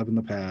 as they have in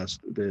the past,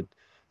 that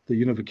the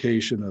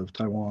unification of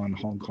Taiwan,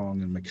 Hong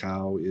Kong, and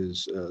Macau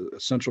is a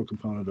central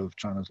component of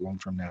China's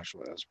long-term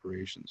national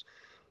aspirations.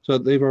 So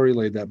they've already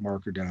laid that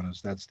marker down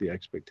as that's the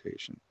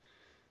expectation.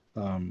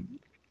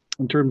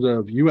 In terms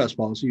of U.S.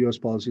 policy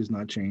has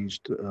not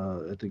changed.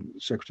 I think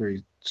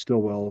Secretary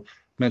Stilwell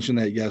mentioned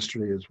that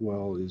yesterday as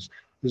well.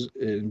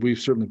 And we've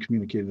certainly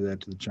communicated that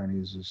to the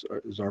Chinese.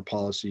 Is our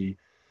policy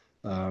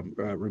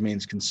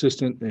remains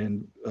consistent,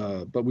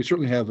 but we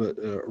certainly have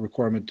a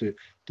requirement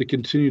to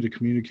continue to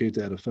communicate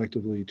that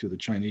effectively to the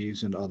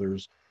Chinese and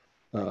others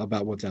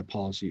about what that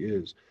policy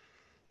is.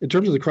 In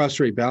terms of the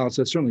cross-strait balance,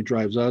 that certainly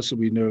drives us. And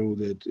we know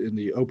that in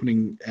the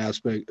opening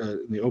aspect,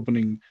 in the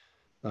opening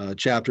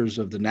chapters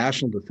of the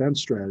national defense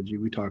strategy,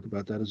 we talk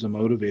about that as a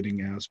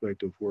motivating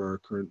aspect of where our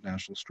current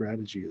national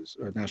strategy is,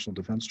 our national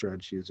defense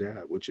strategy is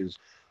at, which is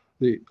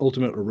the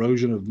ultimate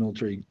erosion of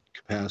military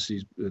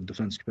capacities,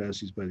 defense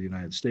capacities by the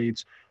United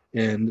States,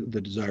 and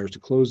the desires to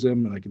close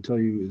them. And I can tell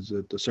you is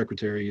that the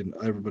secretary and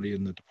everybody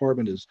in the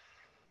department is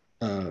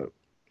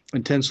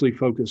intensely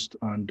focused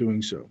on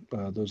doing so.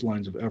 Those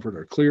lines of effort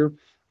are clear.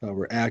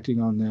 We're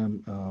acting on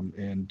them,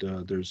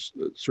 and there's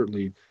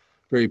certainly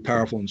very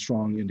powerful and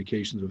strong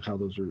indications of how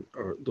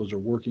those are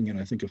working, and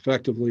I think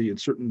effectively. And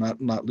certainly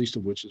not least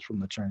of which is from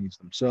the Chinese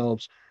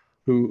themselves,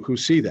 who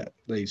see that.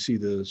 They see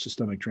the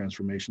systemic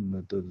transformation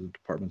that the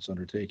department's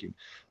undertaking.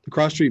 The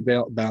cross-strait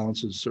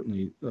balance is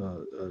certainly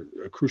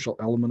a crucial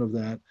element of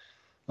that.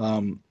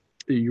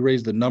 You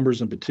raised the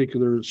numbers in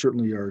particular.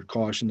 Certainly our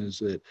caution is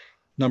that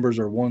numbers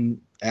are one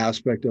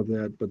aspect of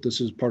that, but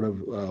this is part of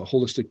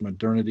holistic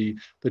modernity.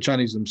 The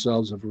Chinese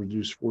themselves have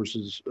reduced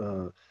forces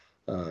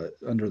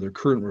under their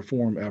current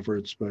reform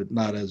efforts, but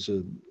not as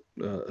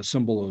a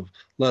symbol of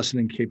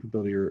lessening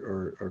capability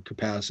or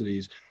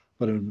capacities,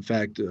 but in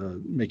fact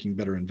making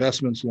better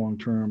investments long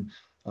term,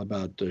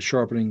 about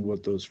sharpening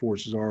what those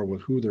forces are,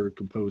 who they're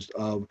composed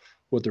of,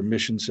 what their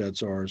mission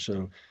sets are.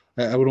 So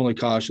I would only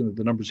caution that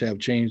the numbers have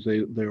changed.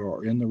 They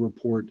are in the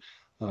report.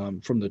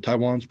 From the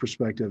Taiwan's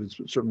perspective, it's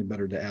certainly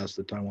better to ask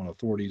the Taiwan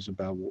authorities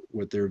about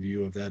what their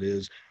view of that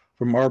is.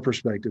 From our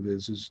perspective,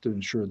 is to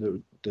ensure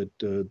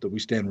that we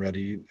stand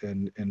ready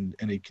in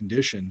any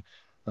condition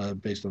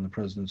based on the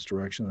president's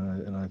direction,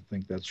 and I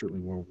think that's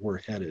certainly where we're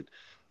headed.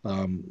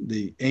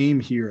 The aim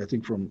here, I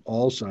think, from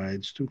all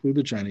sides, to include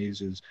the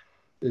Chinese, is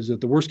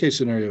that the worst case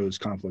scenario is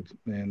conflict,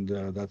 and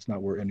that's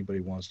not where anybody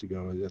wants to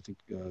go. I think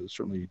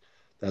certainly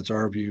that's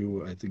our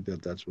view. I think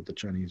that's what the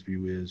Chinese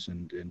view is,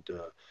 and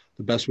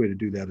the best way to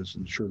do that is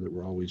ensure that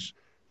we're always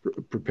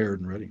prepared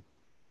and ready.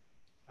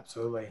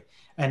 Absolutely.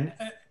 And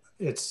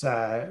it's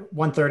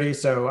 1:30,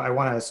 so I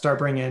want to start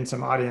bringing in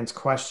some audience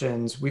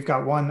questions. We've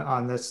got one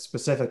on this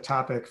specific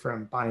topic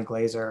from Bonnie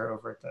Glazer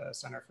over at the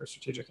Center for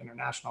Strategic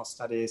International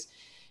Studies.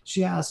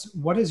 She asks,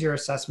 what is your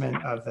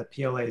assessment of the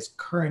PLA's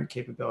current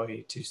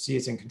capability to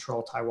seize and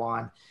control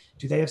Taiwan?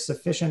 Do they have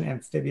sufficient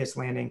amphibious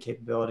landing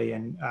capability?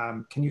 And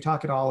can you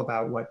talk at all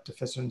about what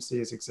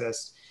deficiencies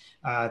exist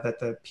that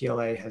the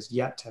PLA has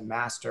yet to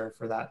master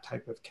for that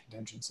type of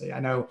contingency? I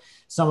know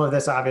some of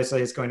this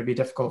obviously is going to be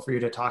difficult for you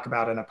to talk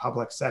about in a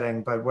public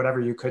setting, but whatever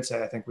you could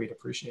say, I think we'd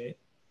appreciate.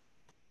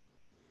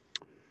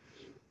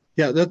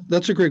 Yeah,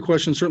 that's a great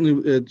question.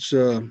 Certainly, it's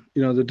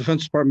the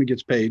Defense Department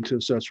gets paid to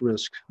assess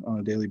risk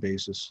on a daily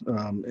basis,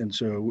 and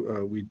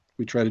so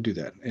we try to do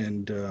that,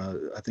 and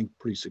I think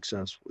pretty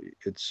successfully.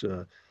 It's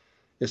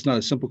not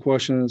a simple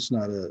question. It's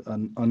not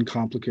an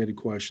uncomplicated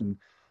question,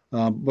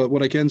 but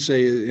what I can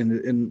say,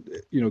 in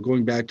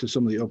going back to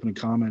some of the opening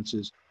comments,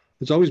 is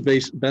it's always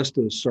best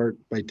to start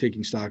by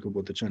taking stock of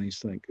what the Chinese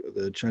think.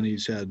 The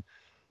Chinese had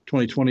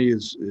 2020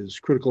 is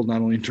critical,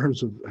 not only in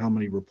terms of how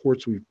many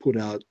reports we've put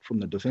out from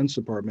the Defense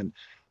Department,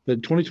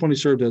 but 2020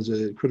 served as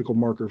a critical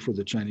marker for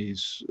the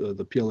Chinese,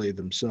 the PLA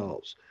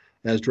themselves,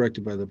 as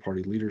directed by the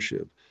party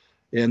leadership.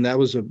 And that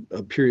was a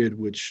period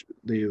which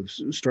they have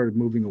started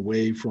moving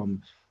away from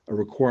a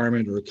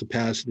requirement or a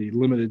capacity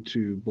limited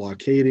to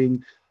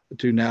blockading,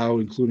 to now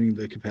including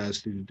the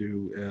capacity to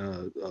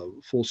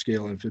do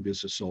full-scale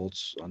amphibious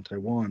assaults on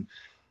Taiwan.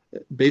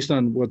 Based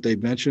on what they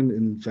mentioned,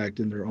 in fact,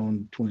 in their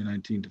own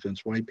 2019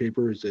 defense white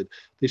paper, is that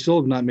they still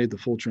have not made the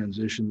full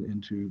transition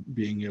into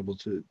being able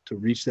to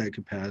reach that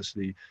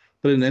capacity.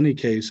 But in any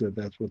case,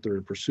 that's what they're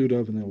in pursuit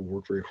of, and they'll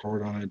work very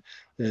hard on it.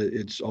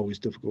 It's always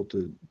difficult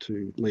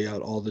to lay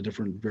out all the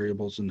different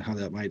variables and how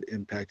that might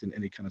impact in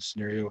any kind of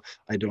scenario.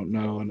 I don't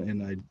know,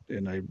 and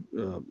I'm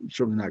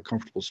certainly not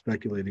comfortable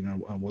speculating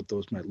on what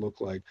those might look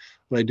like.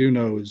 What I do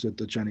know is that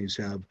the Chinese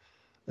have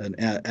an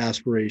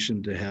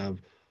aspiration to have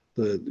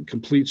the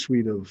complete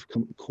suite of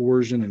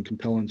coercion and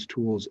compellence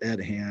tools at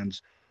hand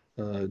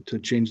to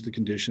change the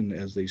condition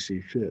as they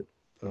see fit.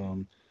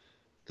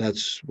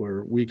 That's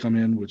where we come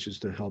in, which is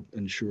to help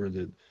ensure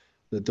that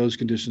those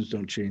conditions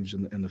don't change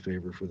in the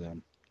favor for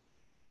them.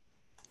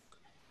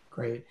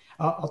 Great.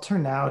 I'll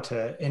turn now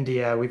to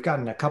India. We've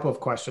gotten a couple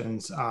of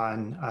questions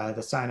on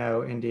the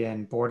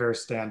Sino-Indian border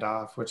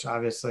standoff, which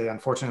obviously,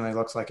 unfortunately,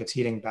 looks like it's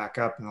heating back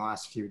up in the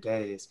last few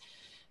days.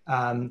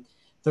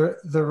 The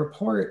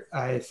report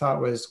I thought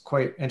was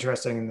quite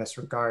interesting in this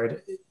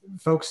regard.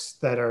 Folks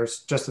that are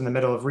just in the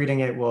middle of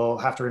reading it will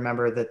have to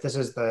remember that this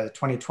is the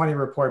 2020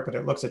 report, but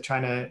it looks at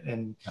China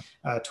in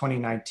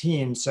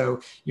 2019.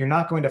 So you're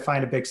not going to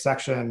find a big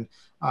section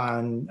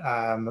on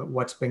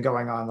what's been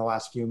going on the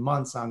last few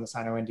months on the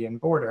Sino-Indian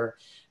border.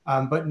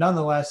 But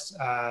nonetheless,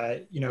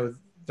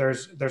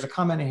 there's a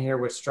comment in here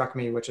which struck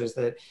me, which is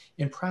that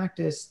in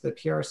practice, the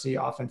PRC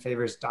often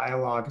favors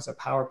dialogue as a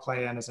power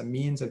play and as a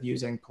means of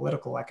using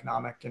political,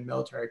 economic, and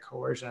military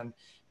coercion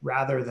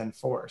rather than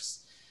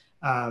force.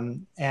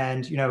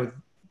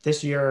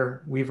 This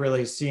year, we've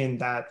really seen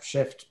that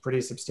shift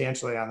pretty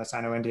substantially on the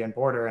Sino-Indian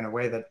border in a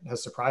way that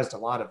has surprised a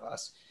lot of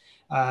us.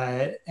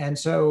 And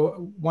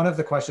so one of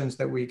the questions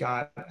that we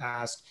got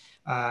asked,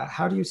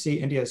 how do you see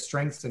India's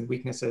strengths and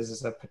weaknesses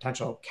as a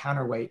potential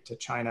counterweight to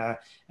China?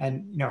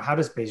 And how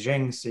does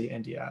Beijing see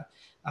India?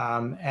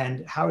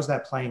 And how is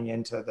that playing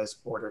into this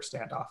border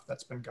standoff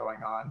that's been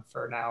going on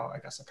for now, I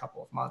guess, a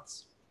couple of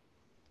months?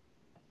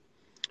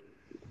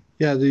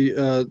 Yeah,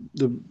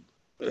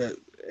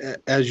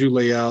 as you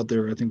lay out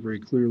there, I think very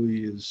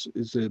clearly is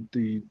that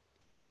the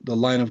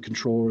line of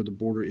control or the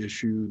border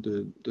issue,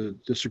 the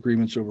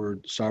disagreements over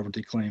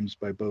sovereignty claims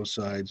by both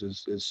sides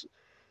is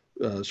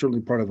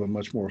certainly part of a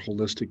much more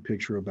holistic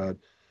picture about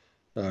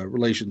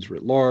relations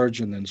writ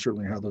large, and then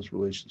certainly how those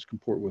relations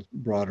comport with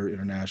broader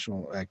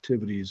international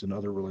activities and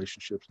other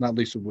relationships, not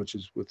least of which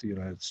is with the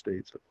United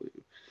States, I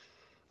believe.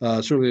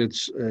 Certainly,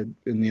 it's in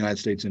the United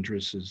States'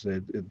 interest is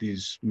that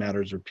these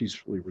matters are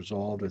peacefully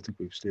resolved. I think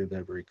we've stated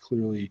that very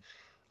clearly.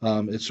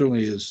 It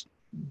certainly has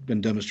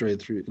been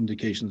demonstrated through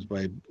indications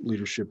by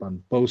leadership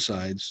on both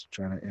sides,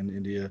 China and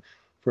India,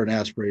 for an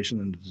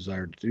aspiration and a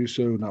desire to do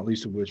so, not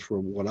least of which, for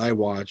what I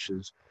watch,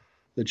 is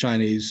the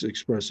Chinese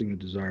expressing a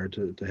desire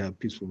to have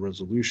peaceful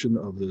resolution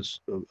of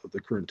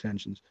the current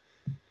tensions.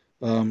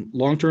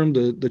 Long term,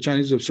 the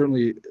Chinese have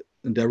certainly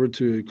endeavored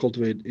to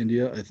cultivate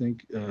India, I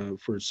think,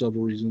 for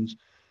several reasons.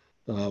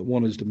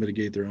 One is to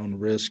mitigate their own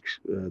risk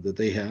that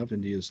they have.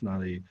 India is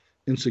not a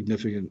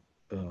insignificant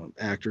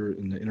actor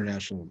in the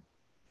international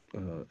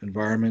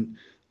environment.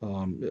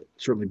 It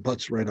certainly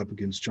butts right up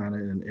against China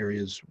in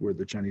areas where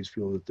the Chinese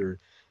feel that they're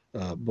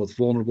both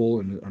vulnerable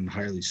and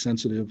highly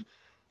sensitive.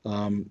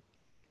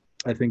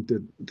 I think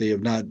that they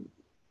have not.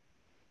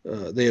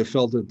 They have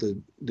felt that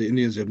the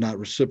Indians have not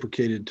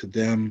reciprocated to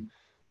them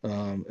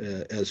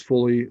as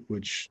fully,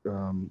 which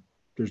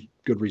there's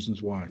good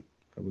reasons why,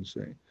 I would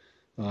say.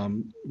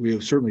 We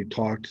have certainly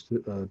talked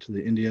to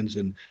the Indians,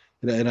 and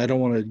I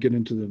don't want to get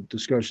into the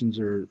discussions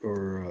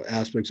or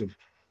aspects of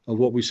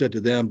what we said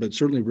to them, but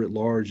certainly writ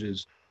large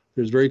is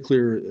there's very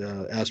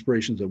clear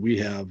aspirations that we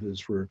have is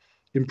for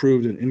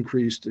improved and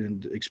increased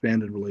and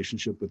expanded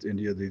relationship with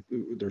India.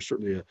 There's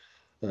certainly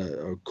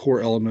a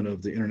core element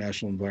of the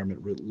international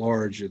environment writ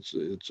large.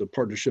 It's a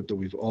partnership that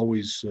we've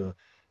always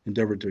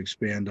endeavored to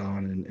expand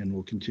on and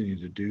will continue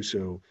to do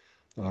so.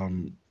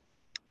 In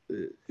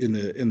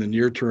the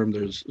near term,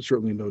 there's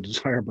certainly no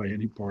desire by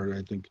any part,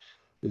 I think,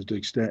 is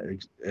to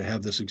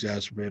have this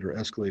exacerbate or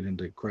escalate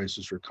into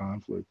crisis or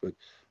conflict. But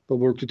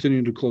we're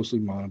continuing to closely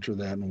monitor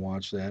that and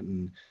watch that,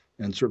 and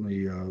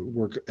certainly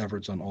work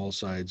efforts on all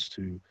sides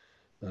to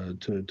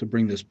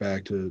bring this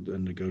back to a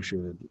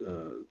negotiated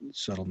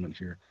settlement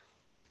here.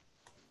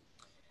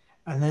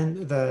 And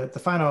then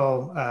the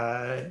final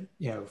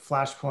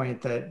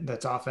flashpoint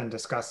that's often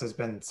discussed has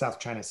been South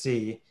China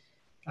Sea.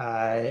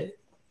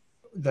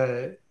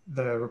 The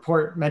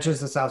report mentions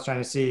the South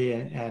China Sea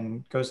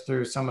and goes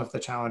through some of the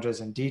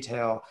challenges in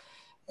detail.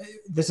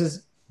 This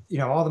is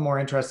all the more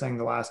interesting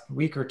the last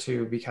week or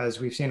two because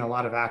we've seen a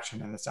lot of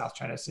action in the South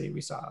China Sea.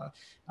 We saw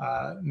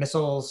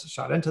missiles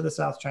shot into the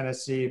South China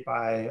Sea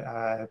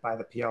by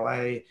the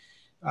PLA.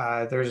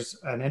 There's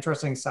an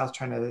interesting South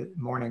China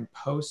Morning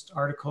Post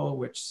article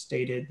which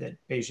stated that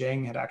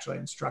Beijing had actually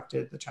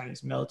instructed the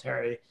Chinese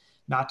military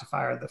not to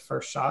fire the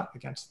first shot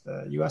against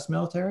the US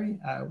military.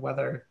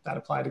 Whether that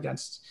applied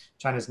against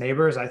China's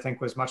neighbors, I think,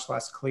 was much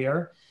less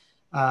clear.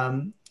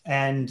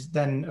 And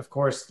then, of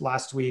course,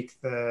 last week,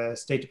 the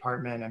State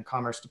Department and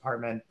Commerce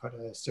Department put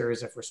a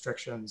series of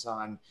restrictions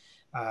on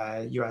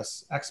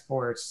US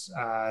exports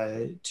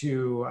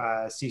to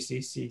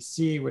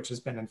CCCC, which has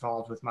been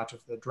involved with much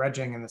of the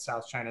dredging in the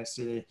South China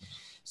Sea.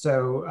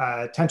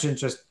 So tensions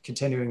just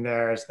continuing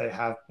there as they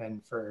have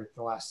been for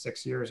the last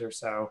 6 years or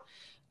so.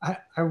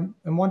 I'm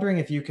wondering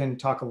if you can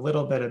talk a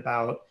little bit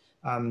about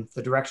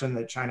the direction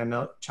that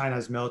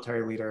China's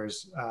military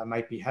leaders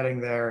might be heading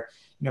there.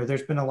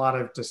 There's been a lot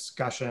of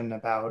discussion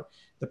about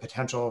the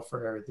potential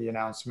for the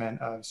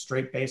announcement of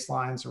straight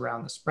baselines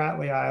around the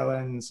Spratly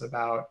Islands,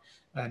 about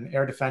an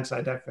air defense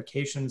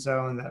identification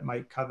zone that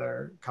might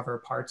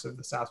cover parts of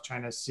the South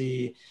China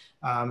Sea.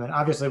 And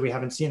obviously, we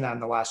haven't seen that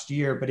in the last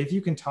year. But if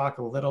you can talk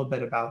a little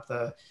bit about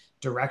the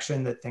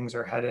direction that things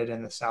are headed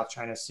in the South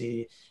China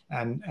Sea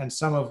and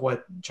some of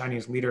what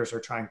Chinese leaders are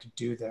trying to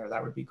do there,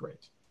 that would be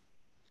great.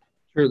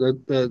 Sure,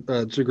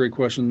 that's a great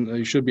question.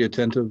 You should be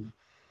attentive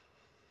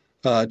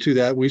to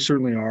that. We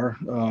certainly are.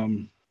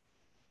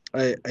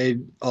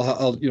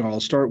 I'll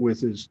start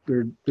with is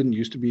there didn't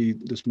used to be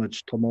this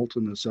much tumult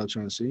in the South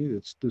China Sea.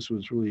 This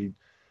was really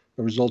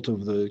a result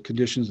of the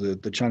conditions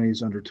that the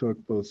Chinese undertook,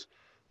 both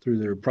through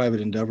their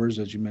private endeavors,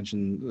 as you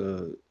mentioned,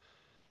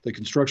 the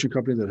construction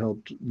company that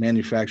helped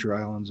manufacture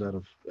islands out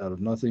of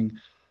nothing,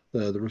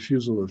 the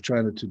refusal of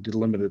China to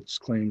delimit its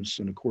claims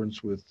in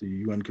accordance with the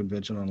UN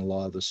Convention on the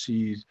Law of the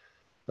Sea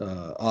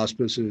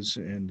auspices,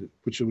 and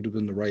which would have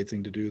been the right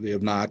thing to do. They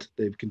have not.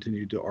 They've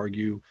continued to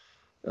argue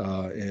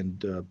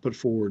and put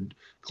forward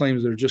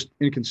claims that are just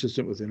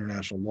inconsistent with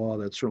international law.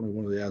 That's certainly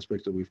one of the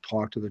aspects that we've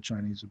talked to the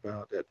Chinese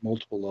about at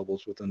multiple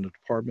levels within the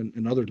department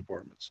and other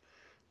departments,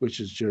 which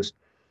is just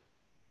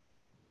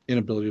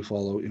inability to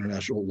follow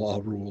international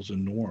law rules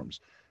and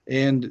norms.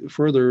 And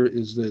further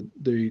is that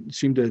they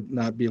seem to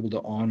not be able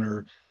to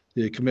honor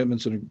the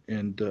commitments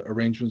and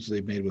arrangements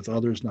they've made with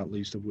others, not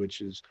least of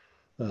which is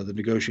the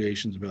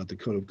negotiations about the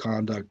code of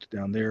conduct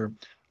down there.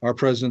 Our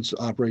president's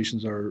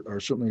operations are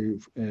certainly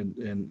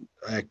and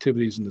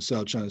activities in the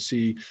South China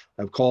Sea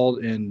have called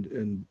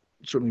and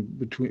certainly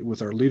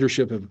with our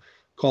leadership have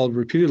called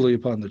repeatedly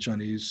upon the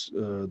Chinese,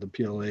 the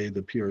PLA,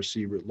 the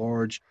PRC writ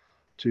large,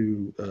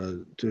 to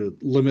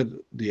limit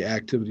the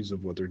activities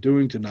of what they're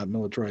doing, to not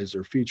militarize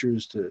their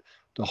features, to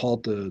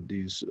halt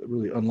these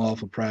really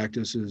unlawful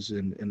practices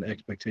and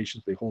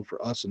expectations they hold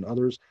for us and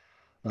others.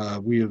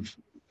 We have,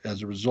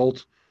 as a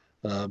result,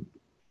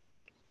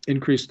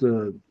 increased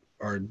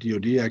our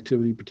DOD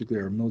activity,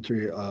 particularly our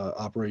military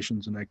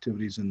operations and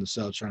activities in the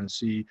South China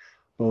Sea,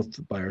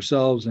 both by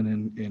ourselves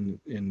and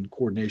in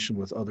coordination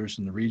with others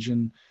in the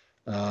region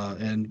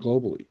and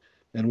globally.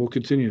 And we'll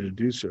continue to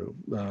do so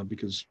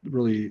because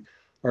really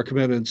our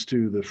commitments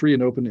to the free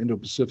and open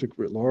Indo-Pacific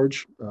writ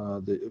large,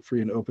 the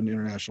free and open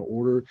international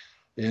order.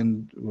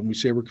 And when we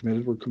say we're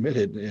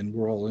committed and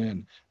we're all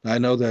in. I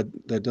know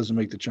that doesn't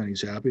make the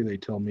Chinese happy. They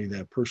tell me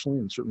that personally,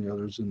 and certainly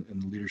others in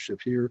the leadership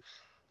here.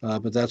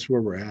 But that's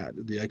where we're at.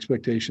 The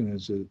expectation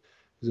is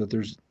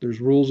that there's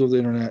rules of the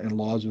internet and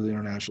laws of the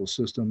international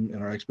system,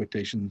 and our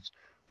expectations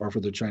are for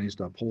the Chinese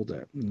to uphold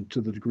that. And to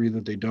the degree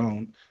that they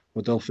don't,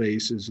 what they'll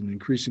face is an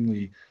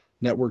increasingly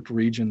networked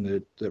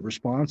region that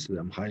responds to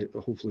them,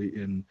 hopefully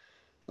in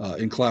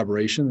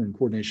collaboration and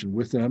coordination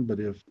with them, but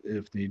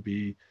if need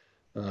be,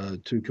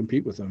 to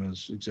compete with them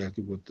is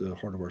exactly what the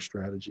heart of our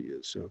strategy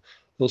is. So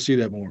they'll see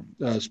that more.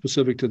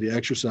 Specific to the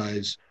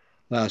exercise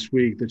last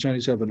week, the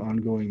Chinese have an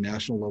ongoing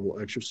national level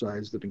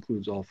exercise that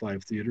includes all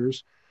 5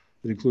 theaters.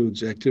 It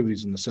includes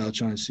activities in the South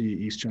China Sea,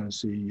 East China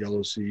Sea,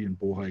 Yellow Sea, and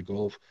Bohai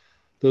Gulf.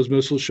 Those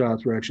missile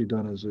shots were actually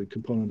done as a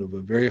component of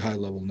a very high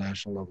level,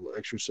 national level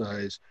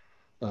exercise.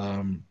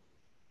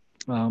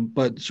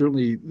 But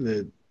certainly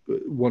the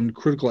one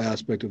critical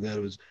aspect of that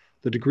was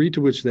the degree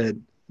to which that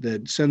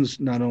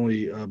sends not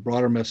only a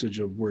broader message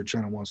of where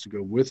China wants to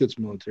go with its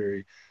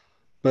military,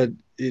 but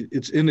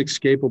it's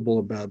inescapable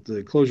about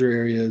the closure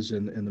areas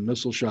and the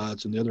missile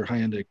shots and the other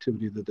high-end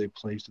activity that they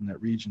placed in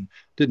that region.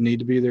 Didn't need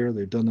to be there.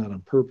 They've done that on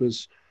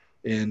purpose.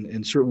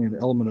 And certainly an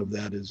element of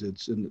that is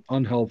it's an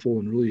unhelpful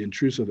and really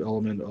intrusive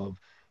element of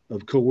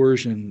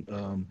coercion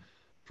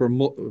for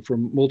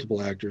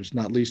multiple actors,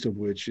 not least of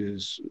which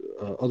is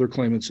other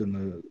claimants in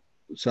the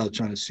South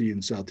China Sea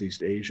and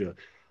Southeast Asia.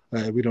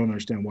 We don't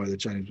understand why the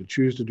Chinese would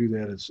choose to do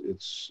that.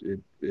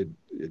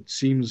 It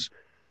seems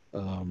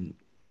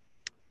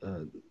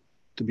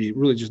to be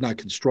really just not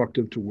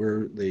constructive to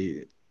where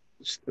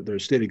their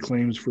stated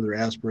claims for their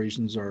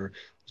aspirations are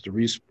is to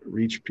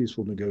reach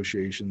peaceful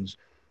negotiations.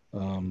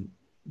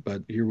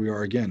 But here we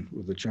are again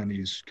with the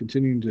Chinese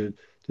continuing to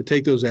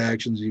take those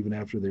actions even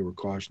after they were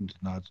cautioned to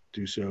not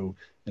do so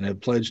and have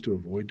pledged to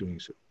avoid doing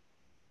so.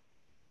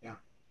 Yeah.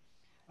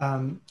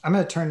 I'm going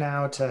to turn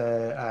now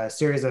to a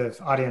series of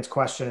audience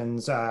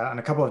questions on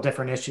a couple of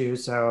different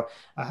issues. So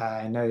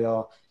I know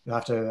you'll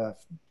have to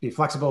be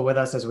flexible with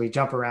us as we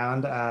jump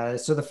around.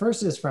 So the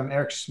first is from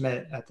Eric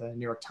Schmidt at the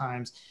New York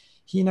Times.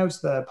 He notes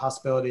the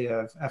possibility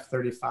of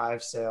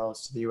F-35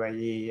 sales to the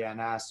UAE and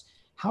asks,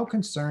 how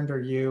concerned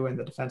are you and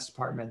the Defense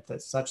Department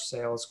that such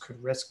sales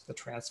could risk the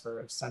transfer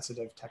of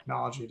sensitive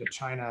technology to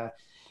China,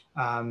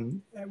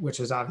 which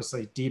has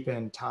obviously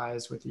deepened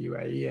ties with the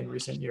UAE in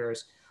recent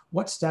years?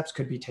 What steps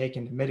could be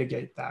taken to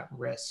mitigate that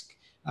risk?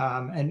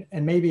 And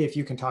maybe if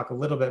you can talk a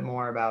little bit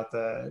more about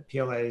the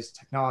PLA's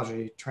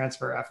technology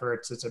transfer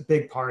efforts. It's a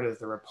big part of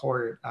the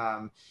report,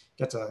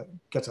 gets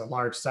a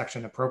large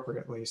section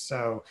appropriately.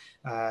 So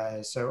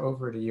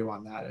over to you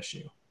on that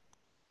issue.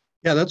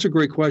 Yeah, that's a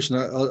great question.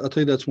 I'll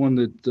tell you that's one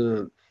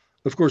that,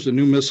 of course, a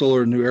new missile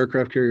or a new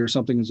aircraft carrier or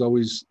something is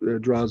always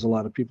draws a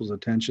lot of people's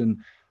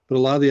attention. But a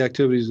lot of the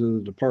activities of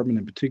the department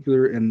in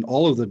particular and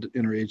all of the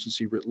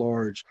interagency writ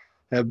large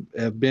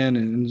have been,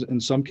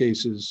 in some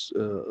cases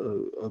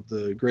of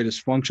the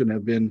greatest function,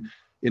 have been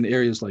in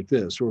areas like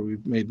this, where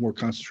we've made more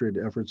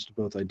concentrated efforts to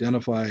both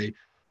identify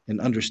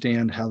and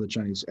understand how the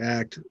Chinese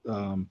act,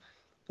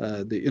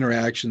 the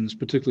interactions,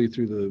 particularly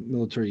through the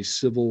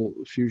military-civil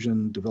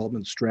fusion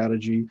development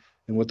strategy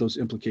and what those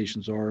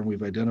implications are, and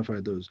we've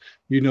identified those.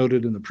 You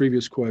noted in the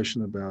previous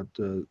question about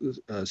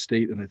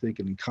state and I think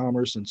in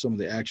commerce and some of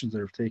the actions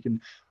that are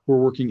taken. We're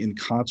working in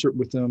concert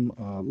with them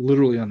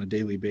literally on a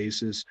daily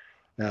basis,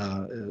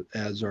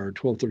 as our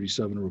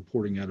 1237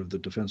 reporting out of the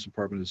Defense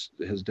Department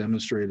has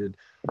demonstrated,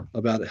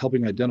 about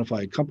helping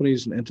identify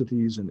companies and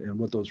entities and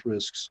what those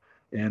risks,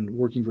 and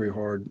working very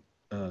hard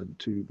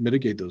to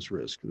mitigate those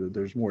risks.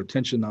 There's more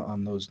attention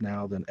on those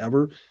now than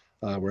ever.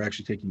 We're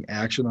actually taking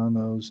action on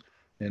those.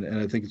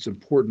 And I think it's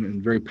important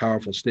and very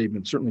powerful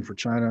statement, certainly for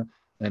China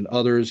and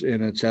others,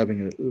 and it's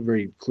having a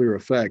very clear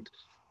effect.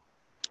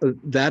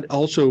 That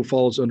also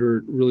falls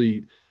under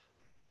really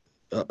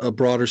a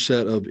broader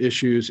set of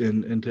issues.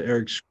 And to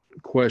Eric's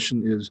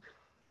question is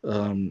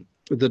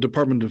The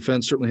Department of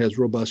Defense certainly has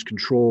robust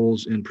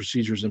controls and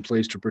procedures in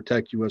place to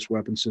protect U.S.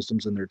 weapon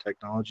systems and their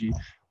technology.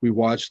 We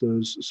watch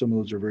those. Some of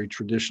those are very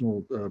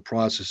traditional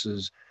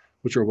processes,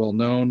 which are well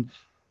known.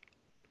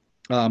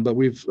 But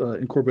we've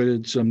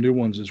incorporated some new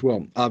ones as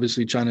well.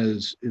 Obviously, China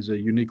is a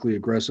uniquely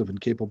aggressive and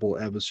capable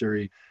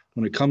adversary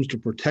when it comes to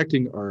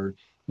protecting our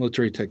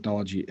military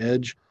technology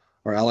edge.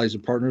 Our allies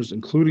and partners,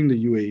 including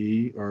the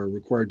UAE, are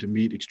required to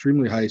meet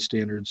extremely high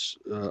standards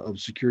of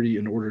security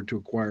in order to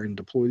acquire and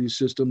deploy these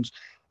systems.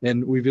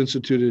 And we've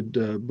instituted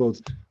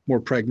both more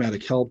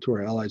pragmatic help to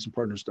our allies and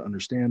partners to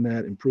understand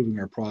that, improving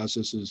our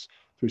processes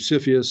through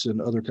CFIUS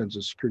and other kinds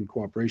of security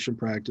cooperation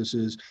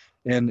practices,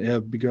 and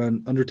have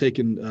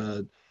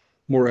undertaken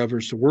more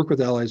efforts to work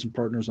with allies and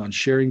partners on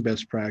sharing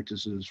best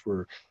practices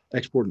for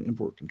export and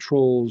import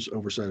controls,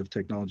 oversight of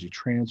technology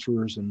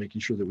transfers, and making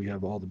sure that we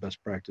have all the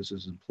best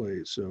practices in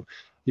place. So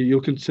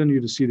you'll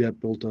continue to see that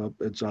built up.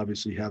 It's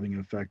obviously having an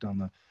effect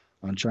on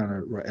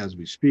China as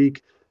we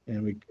speak,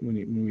 and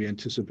we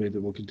anticipate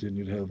that we'll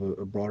continue to have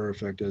a broader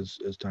effect as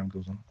time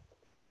goes on.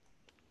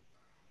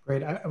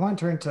 Great. I want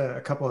to turn to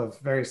a couple of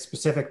very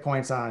specific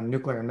points on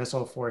nuclear and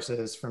missile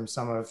forces from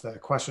some of the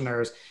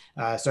questioners.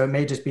 So it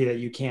may just be that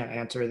you can't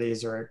answer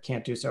these or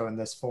can't do so in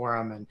this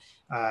forum,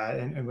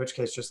 and in which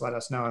case just let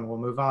us know and we'll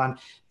move on.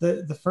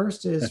 The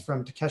first is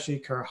from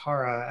Takeshi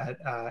Kurihara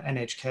at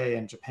NHK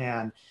in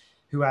Japan,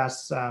 who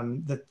asks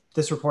that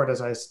this report,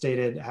 as I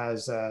stated,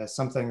 has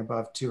something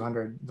above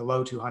 200, the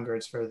low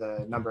 200s for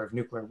the number of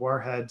nuclear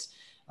warheads.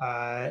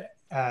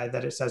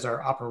 That it says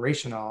are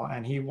operational,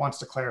 and he wants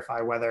to clarify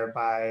whether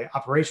by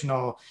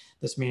operational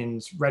this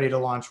means ready to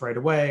launch right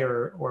away,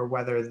 or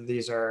whether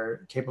these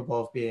are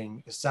capable of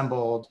being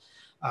assembled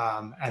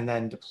and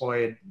then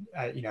deployed,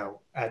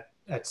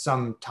 at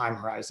some time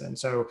horizon.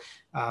 So,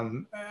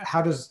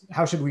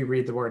 how should we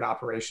read the word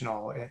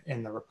operational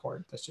in the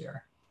report this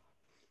year?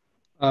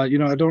 I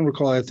don't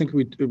recall. I think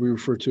we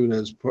refer to it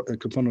as a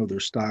component of their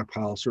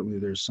stockpile. Certainly,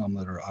 there's some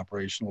that are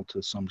operational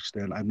to some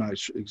extent. I'm not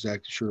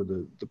exactly sure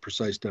the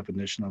precise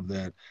definition of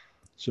that.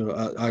 So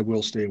I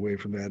will stay away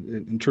from that.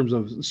 In terms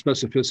of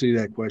specificity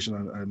of that question,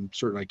 I'm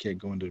certain I can't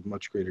go into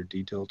much greater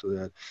detail to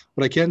that.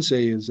 What I can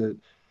say is that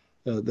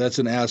that's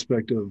an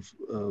aspect of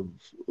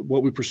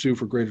what we pursue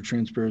for greater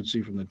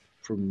transparency from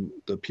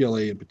the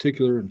PLA in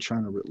particular and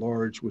China writ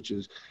large, which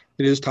is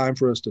it is time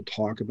for us to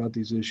talk about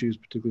these issues,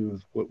 particularly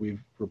with what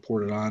we've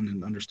reported on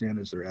and understand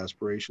as their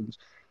aspirations,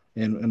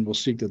 and we'll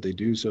seek that they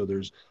do so.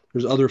 There's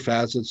other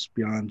facets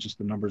beyond just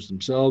the numbers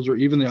themselves or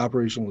even the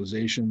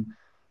operationalization.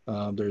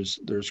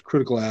 There's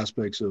critical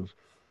aspects of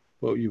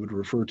what you would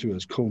refer to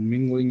as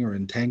commingling or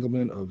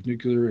entanglement of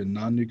nuclear and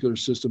non-nuclear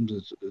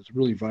systems. It's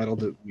really vital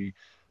that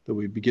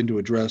we begin to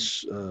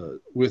address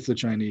with the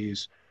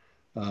Chinese,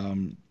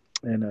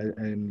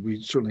 and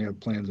we certainly have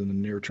plans in the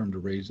near term to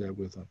raise that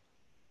with them.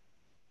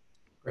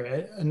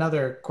 Great.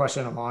 Another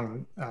question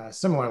along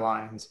similar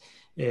lines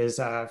is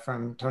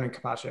from Tony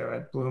Capaccio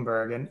at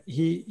Bloomberg, and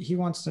he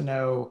wants to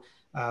know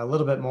a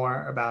little bit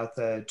more about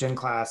the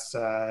Jin-class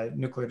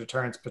nuclear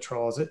deterrence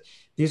patrols.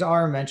 These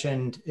are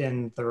mentioned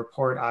in the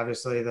report.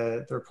 Obviously,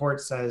 the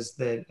report says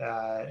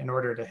that in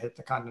order to hit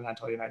the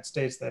continental United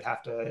States, they'd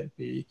have to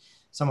be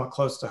somewhat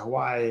close to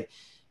Hawaii.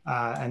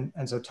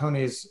 And so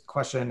Tony's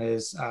question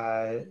is,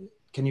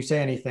 can you say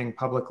anything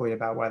publicly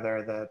about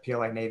whether the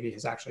PLA Navy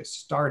has actually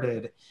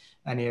started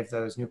any of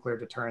those nuclear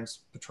deterrence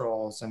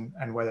patrols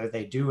and whether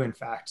they do in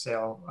fact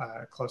sail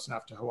close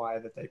enough to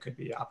Hawaii that they could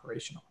be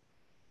operational?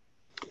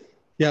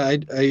 Yeah,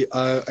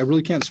 I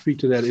really can't speak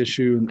to that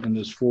issue in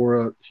this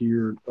fora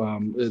here.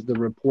 The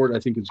report, I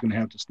think, is going to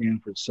have to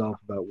stand for itself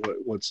about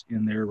what's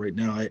in there right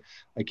now.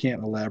 I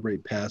can't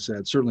elaborate past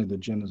that. Certainly the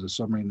Jin is a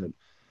submarine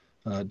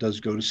that does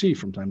go to sea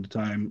from time to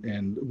time,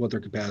 and what their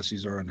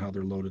capacities are and how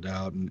they're loaded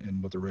out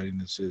and what their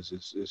readiness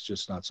is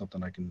just not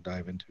something I can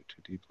dive into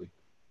too deeply.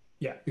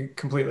 Yeah, you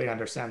completely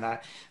understand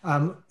that.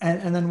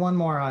 And then one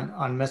more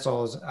on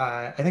missiles.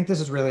 I think this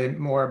is really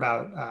more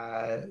about,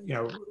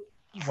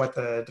 what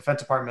the Defense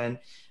Department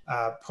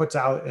puts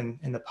out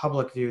in the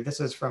public view.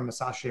 This is from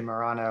Masashi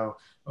Murano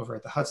over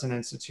at the Hudson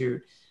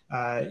Institute.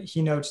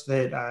 He notes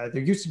that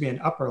there used to be an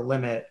upper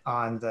limit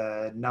on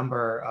the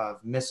number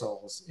of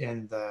missiles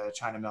in the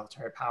China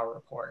Military Power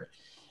Report.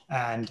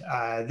 And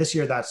this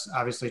year, that's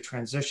obviously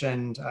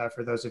transitioned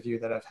for those of you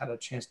that have had a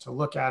chance to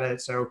look at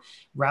it. So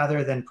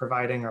rather than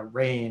providing a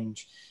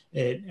range,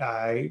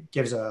 it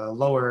gives a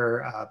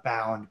lower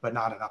bound, but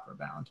not an upper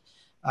bound.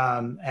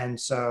 And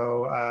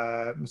so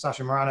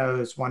Masashi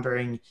Murano is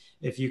wondering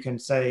if you can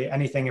say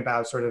anything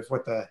about sort of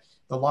what the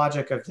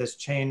logic of this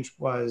change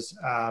was.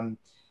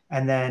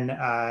 And then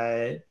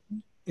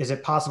is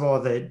it possible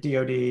that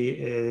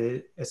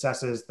DOD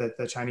assesses that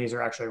the Chinese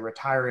are actually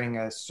retiring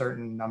a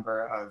certain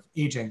number of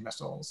aging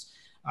missiles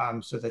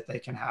so that they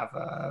can have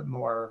a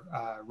more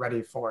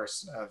ready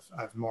force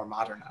of more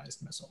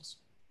modernized missiles?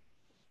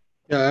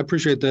 Yeah, I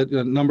appreciate that.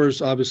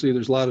 Numbers, obviously,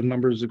 there's a lot of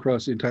numbers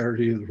across the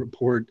entirety of the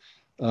report.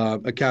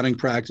 Accounting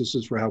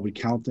practices for how we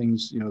count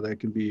things, that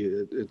can be,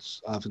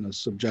 it's often a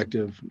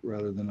subjective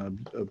rather than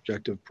an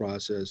objective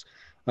process.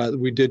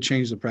 We did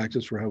change the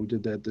practice for how we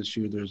did that this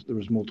year. There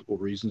was multiple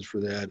reasons for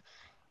that.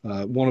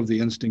 One of the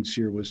instincts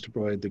here was to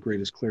provide the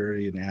greatest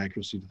clarity and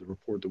accuracy to the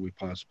report that we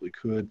possibly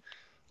could.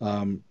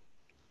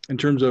 In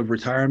terms of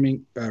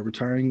retiring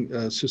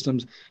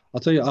systems,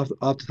 I'll tell you off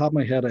the top of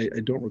my head, I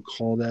don't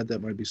recall that.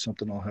 That might be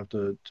something I'll have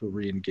to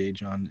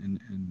re-engage on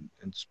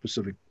in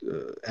specific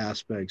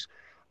aspects.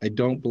 I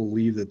don't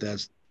believe that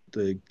that's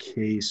the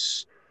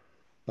case.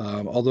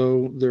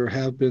 Although there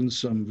have been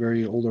some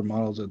very older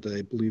models that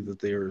I believe that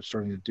they are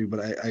starting to do, but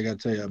I got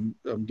to tell you,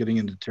 I'm getting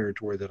into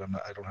territory that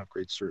I don't have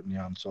great certainty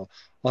on. So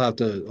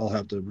I'll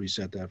have to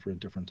reset that for a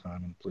different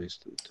time and place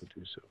to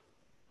do so.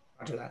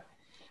 Roger that.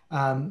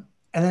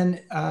 And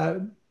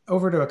then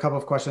over to a couple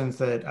of questions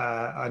that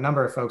a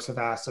number of folks have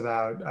asked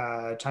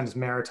about China's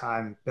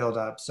maritime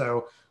buildup.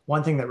 So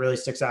one thing that really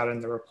sticks out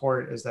in the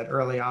report is that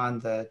early on,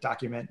 the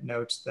document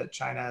notes that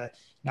China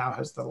now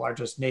has the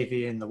largest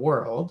navy in the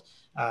world.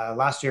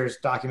 Last year's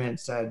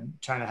document said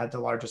China had the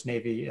largest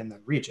navy in the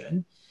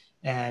region.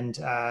 And,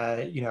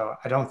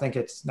 I don't think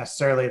it's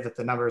necessarily that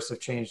the numbers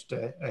have changed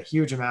a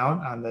huge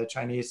amount on the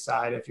Chinese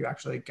side if you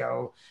actually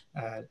go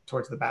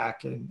towards the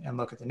back and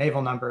look at the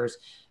naval numbers.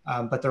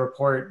 But the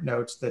report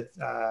notes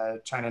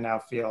that China now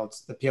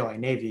fields, the PLA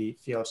Navy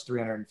fields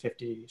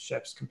 350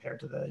 ships compared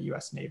to the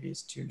US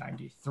Navy's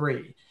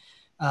 293.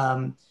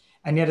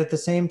 And yet at the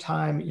same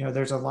time,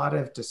 there's a lot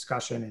of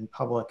discussion in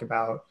public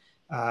about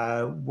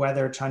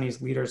whether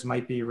Chinese leaders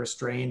might be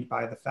restrained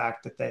by the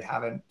fact that they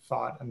haven't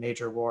fought a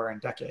major war in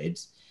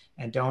decades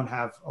and don't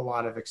have a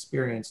lot of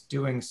experience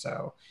doing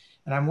so.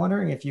 And I'm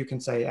wondering if you can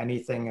say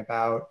anything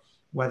about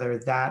whether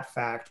that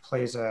fact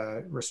plays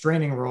a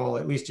restraining role,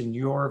 at least in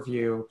your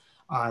view,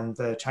 on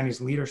the Chinese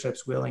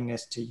leadership's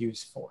willingness to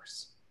use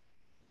force.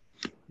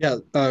 Yeah,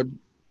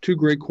 two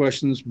great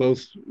questions,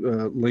 both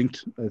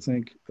linked, I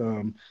think.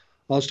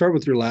 I'll start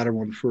with your latter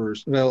one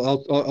first.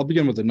 Well, I'll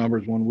begin with the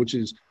numbers one, which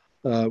is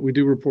we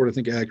do report, I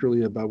think,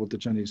 accurately about what the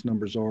Chinese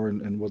numbers are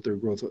and what their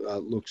growth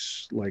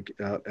looks like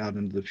out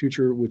into the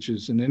future, which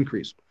is an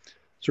increase.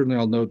 Certainly,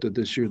 I'll note that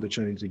this year the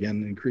Chinese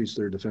again increased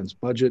their defense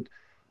budget,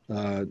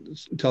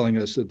 telling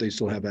us that they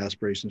still have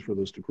aspirations for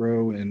those to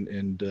grow,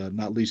 and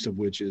not least of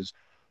which is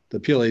the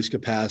PLA's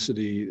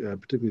capacity,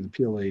 particularly the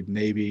PLA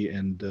Navy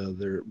and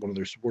one of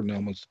their subordinate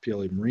elements, the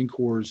PLA Marine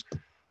Corps'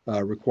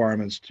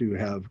 requirements to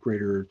have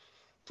greater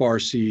far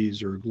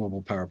seas or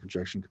global power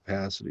projection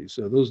capacity.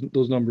 So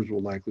those numbers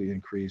will likely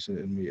increase,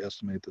 and we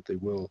estimate that they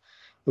will.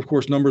 Of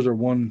course, numbers are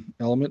one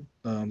element.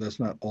 That's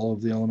not all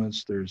of the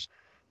elements. There's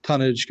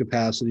tonnage,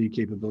 capacity,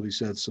 capability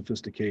sets,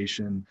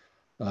 sophistication,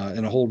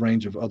 and a whole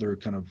range of other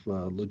kind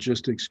of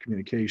logistics,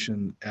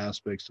 communication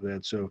aspects to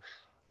that. So,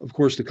 of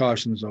course, the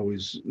caution is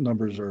always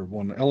numbers are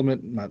one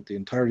element, not the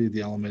entirety of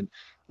the element.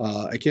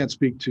 I can't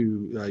speak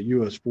to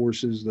U.S.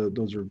 forces.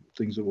 Those are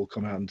things that will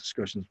come out in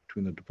discussions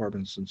between the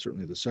departments and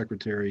certainly the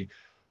secretary.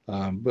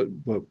 But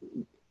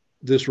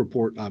this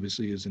report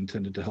obviously is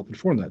intended to help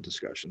inform that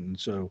discussion. And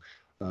so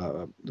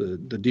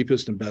the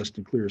deepest and best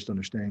and clearest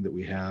understanding that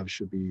we have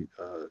should be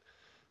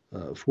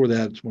for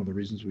that. It's one of the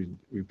reasons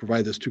we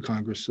provide this to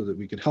Congress so that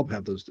we can help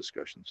have those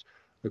discussions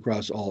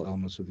across all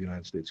elements of the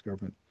United States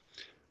government.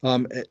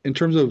 In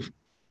terms of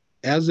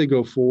as they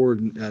go forward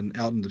and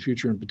out in the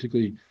future, and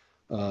particularly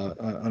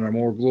on a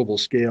more global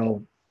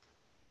scale,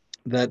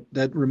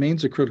 that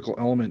remains a critical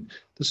element.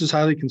 This is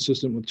highly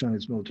consistent with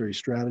China's military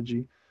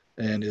strategy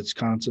and its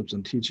concepts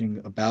and teaching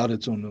about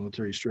its own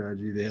military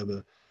strategy. They have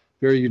a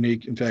very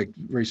unique, in fact,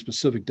 very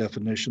specific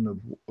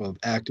definition of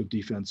active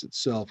defense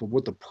itself, of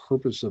what the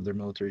purpose of their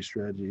military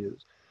strategy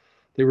is.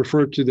 They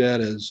refer to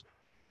that as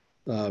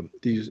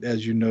these,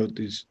 as you note,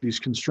 these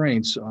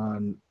constraints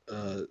on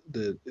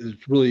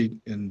it's really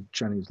in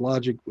Chinese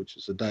logic, which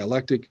is a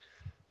dialectic,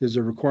 is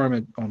a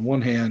requirement on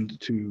one hand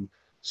to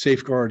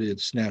safeguard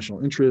its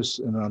national interests,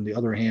 and on the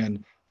other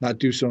hand, not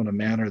do so in a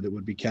manner that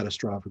would be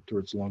catastrophic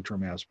towards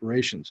long-term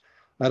aspirations.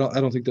 I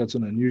don't think that's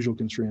an unusual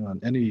constraint on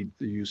the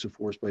use of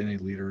force by any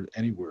leader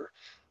anywhere.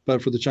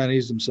 But for the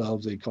Chinese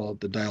themselves, they call it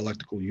the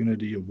dialectical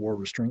unity of war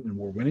restraint and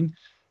war winning,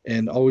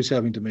 and always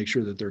having to make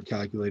sure that they're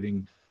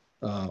calculating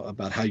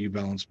about how you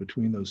balance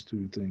between those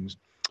two things.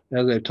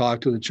 As I've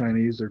talked to the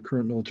Chinese, their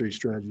current military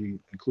strategy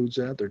includes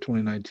that. Their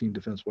 2019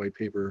 Defense White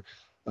Paper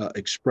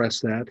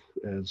expressed that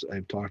as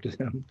I've talked to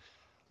them.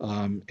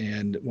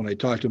 And when I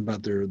talked to them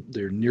about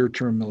their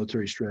near-term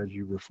military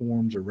strategy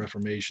reforms or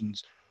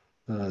reformations,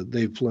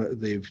 they've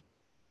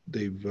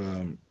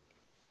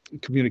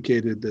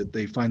communicated that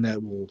they find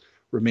that will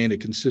remain a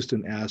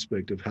consistent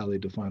aspect of how they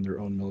define their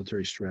own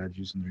military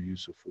strategies and their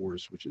use of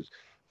force, which is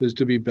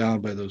to be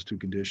bound by those two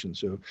conditions.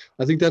 So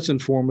I think that's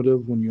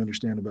informative when you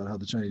understand about how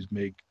the Chinese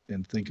make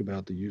and think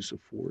about the use of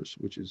force,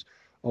 which is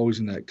always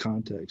in that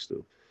context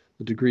of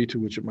the degree to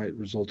which it might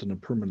result in a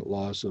permanent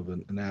loss of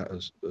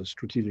a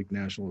strategic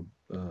national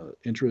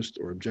interest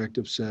or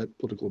objective set,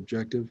 political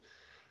objective,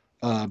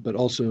 but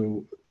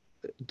also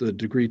the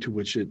degree to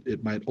which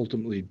it might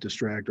ultimately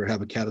distract or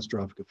have a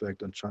catastrophic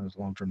effect on China's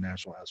long-term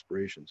national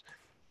aspirations,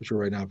 which are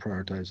right now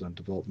prioritized on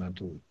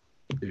developmental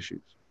issues.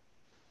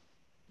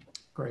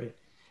 Great.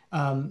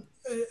 Um,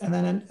 and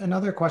then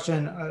another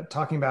question,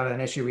 talking about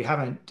an issue we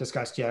haven't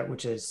discussed yet,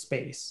 which is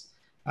space.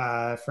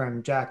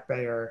 From Jack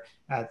Bayer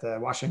at the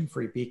Washington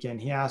Free Beacon,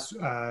 he asked,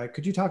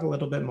 could you talk a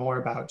little bit more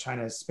about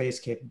China's space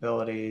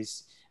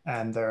capabilities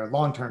and their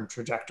long-term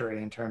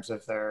trajectory in terms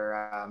of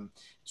their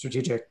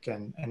strategic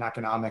and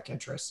economic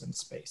interests in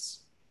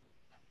space?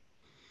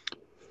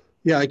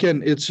 Yeah,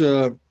 again, it's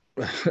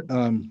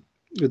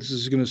this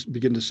is going to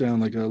begin to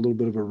sound like a little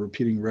bit of a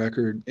repeating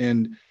record,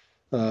 and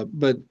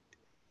but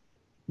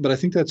I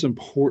think that's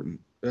important,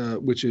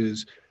 which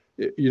is,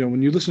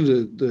 when you listen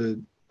to the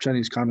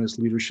Chinese Communist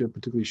leadership,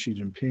 particularly Xi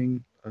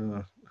Jinping,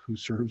 who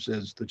serves,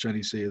 as the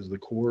Chinese say, as the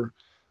core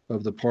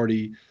of the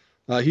party,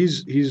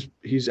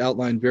 he's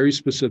outlined very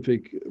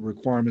specific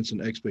requirements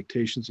and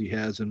expectations he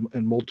has in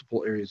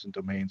multiple areas and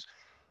domains.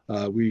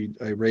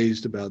 I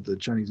raised about the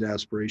Chinese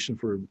aspiration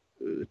for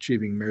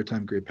achieving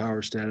maritime great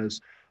power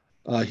status.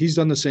 He's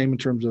done the same in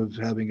terms of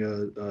having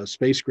a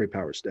space great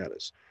power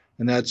status,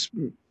 and that's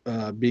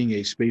being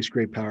a space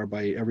great power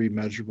by every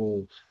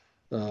measurable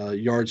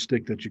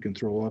yardstick that you can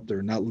throw up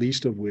there, not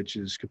least of which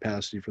is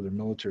capacity for their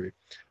military.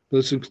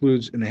 This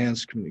includes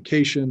enhanced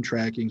communication,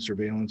 tracking,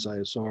 surveillance,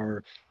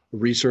 ISR,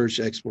 research,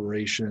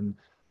 exploration,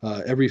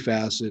 every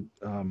facet.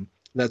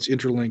 That's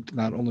interlinked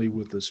not only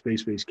with the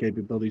space-based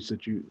capabilities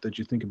that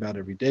you think about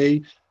every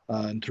day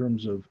in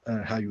terms of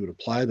how you would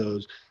apply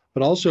those,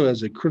 but also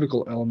as a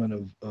critical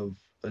element of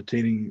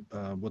attaining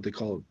what they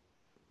call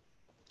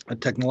a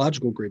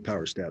technological great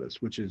power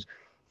status, which is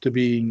to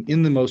being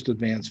in the most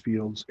advanced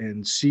fields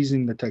and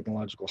seizing the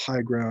technological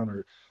high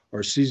ground,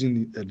 or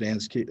seizing the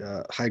advanced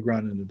high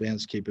ground and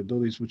advanced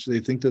capabilities, which they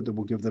think that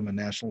will give them a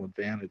national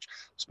advantage.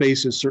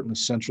 Space is certainly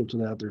central to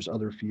that. There's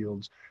other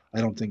fields.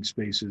 I don't think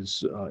space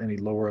is any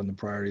lower on the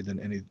priority than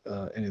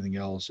anything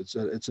else.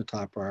 It's a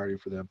top priority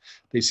for them.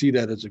 They see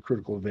that as a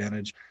critical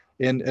advantage.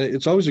 And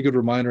it's always a good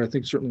reminder, I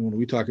think, certainly when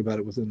we talk about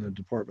it within the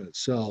department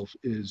itself,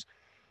 is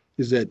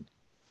that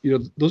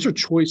those are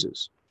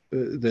choices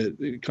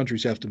that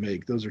countries have to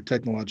make. Those are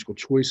technological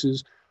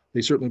choices.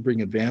 They certainly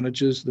bring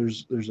advantages.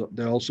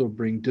 They also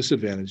bring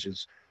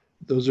disadvantages.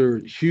 Those are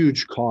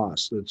huge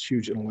costs. That's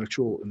huge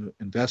intellectual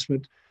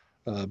investment,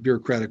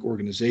 bureaucratic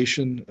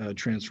organization,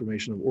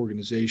 transformation of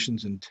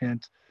organizations,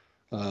 intent.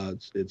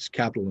 It's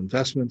capital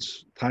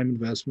investments, time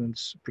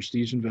investments,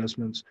 prestige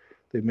investments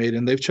they've made,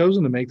 and they've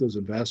chosen to make those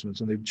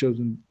investments, and they've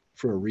chosen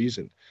for a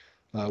reason,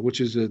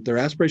 which is that their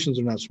aspirations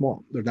are not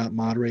small. They're not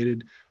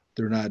moderated.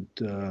 They're not.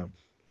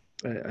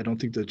 I don't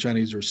think the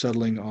Chinese are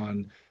settling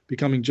on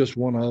becoming just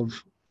one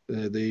of.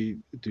 They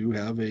do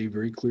have a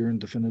very clear and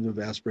definitive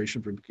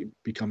aspiration for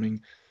becoming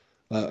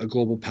a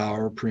global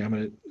power,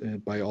 preeminent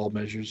by all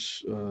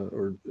measures,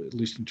 or at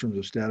least in terms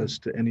of status,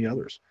 to any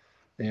others.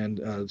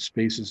 And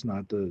space is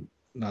not the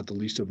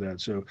least of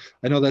that. So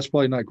I know that's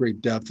probably not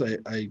great depth.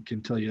 I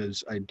can tell you,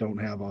 as I don't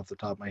have off the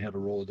top of my head a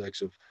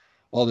Rolodex of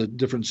all the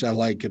different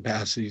satellite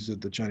capacities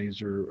that the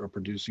Chinese are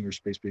producing, or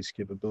space-based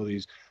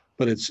capabilities,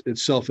 but it's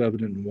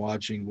self-evident in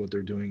watching what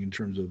they're doing in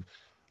terms of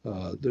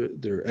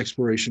their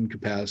exploration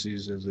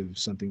capacities, as they've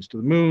sent things to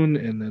the moon,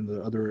 and then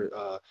the other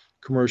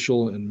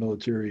commercial and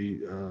military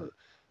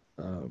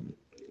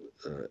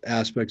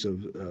aspects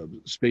of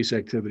space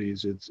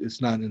activities.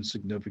 It's not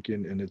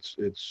insignificant, and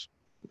it's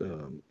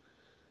um,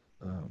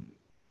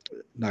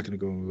 not going to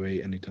go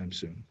away anytime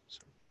soon. So.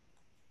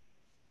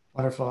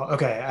 Wonderful.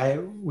 Okay,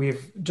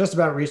 we've just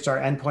about reached our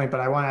endpoint,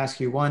 but I want to ask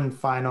you one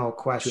final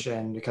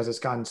question because it's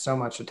gotten so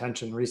much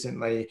attention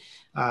recently.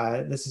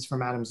 This is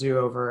from Adam Zhu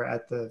over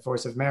at the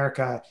Voice of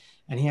America,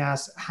 and he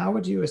asks, how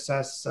would you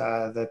assess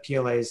the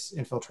PLA's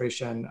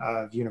infiltration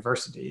of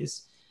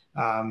universities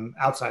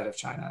outside of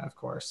China, of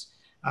course?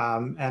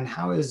 And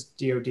how is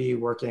DOD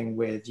working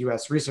with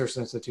U.S. research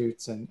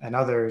institutes and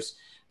others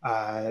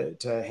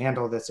to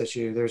handle this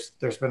issue?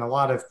 There's been a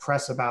lot of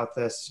press about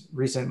this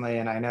recently,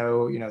 and I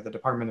know the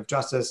Department of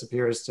Justice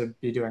appears to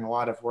be doing a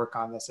lot of work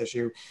on this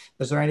issue.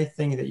 Is there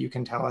anything that you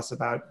can tell us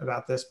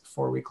about this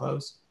before we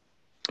close?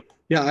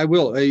 Yeah, I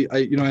will.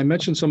 I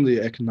mentioned some of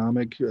the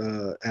economic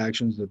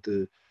actions that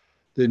the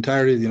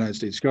entirety of the United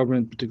States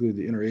government, particularly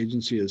the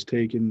interagency, has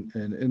taken,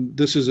 and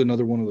this is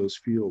another one of those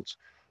fields.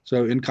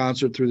 So in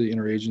concert through the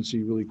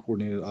interagency, really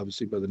coordinated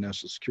obviously by the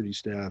national security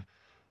staff,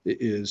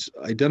 is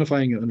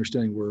identifying and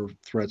understanding where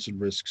threats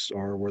and risks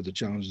are, where the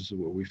challenges of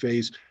what we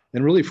face.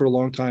 And really for a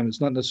long time,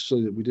 it's not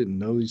necessarily that we didn't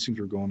know these things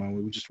were going on.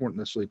 We just weren't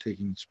necessarily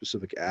taking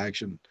specific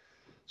action.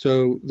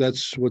 So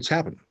that's what's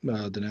happened.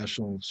 The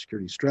national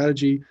security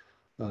strategy,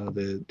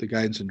 the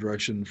guidance and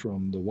direction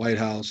from the White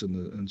House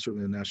and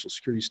certainly the national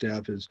security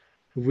staff is,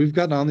 we've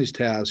gotten on these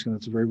tasks, and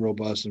it's a very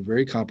robust and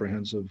very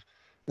comprehensive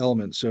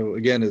element. So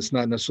again, it's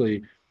not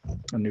necessarily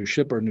a new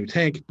ship or a new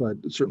tank, but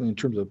certainly in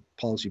terms of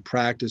policy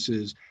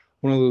practices,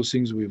 one of those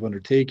things we've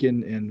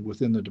undertaken, and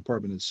within the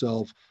department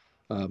itself,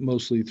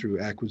 mostly through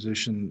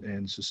acquisition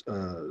and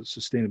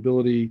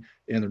sustainability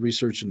and the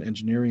research and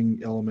engineering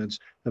elements,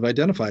 have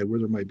identified where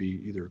there might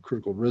be either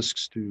critical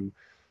risks to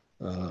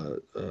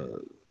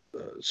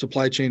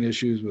supply chain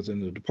issues within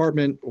the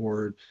department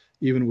or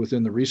even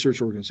within the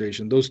research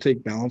organization. Those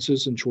take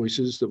balances and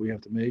choices that we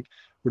have to make.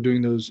 We're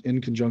doing those in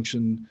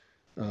conjunction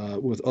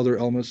with other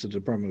elements, the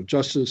Department of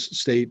Justice,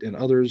 state, and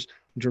others,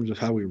 in terms of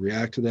how we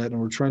react to that. And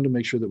we're trying to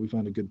make sure that we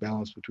find a good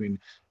balance between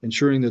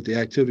ensuring that the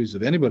activities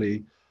of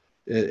anybody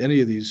at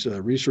any of these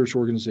research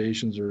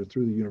organizations or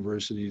through the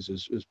universities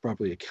is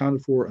properly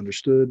accounted for,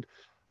 understood,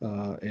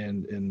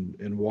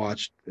 and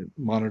watched, and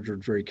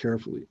monitored very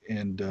carefully,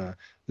 and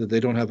that they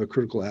don't have a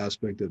critical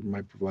aspect that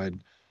might provide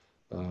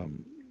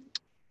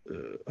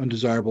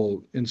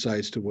undesirable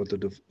insights to what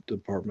the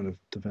Department of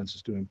Defense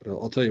is doing. But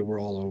I'll tell you, we're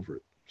all over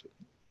it.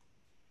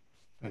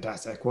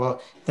 Fantastic.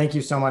 Well, thank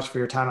you so much for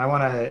your time. I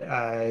want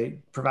to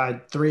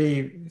provide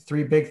three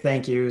big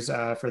thank yous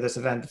for this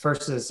event. The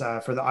first is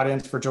for the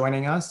audience for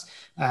joining us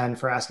and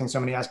for asking so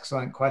many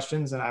excellent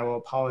questions. And I will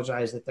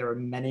apologize that there were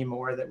many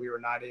more that we were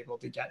not able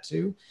to get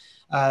to.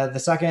 The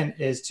second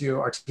is to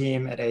our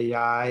team at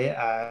AEI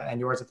and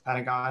yours at the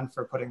Pentagon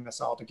for putting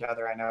this all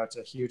together. I know it's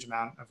a huge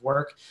amount of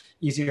work,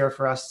 easier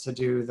for us to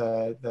do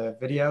the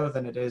video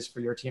than it is for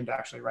your team to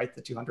actually write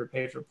the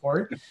 200-page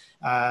report.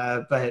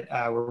 But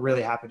we're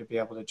really happy to be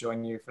able to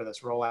join you for this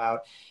rollout.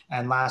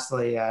 And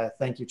lastly,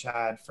 thank you,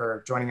 Chad,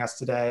 for joining us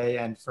today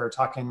and for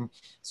talking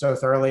so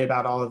thoroughly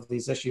about all of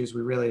these issues.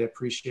 We really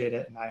appreciate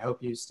it. And I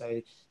hope you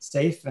stay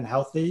safe and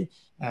healthy,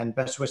 and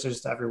best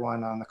wishes to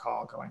everyone on the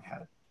call going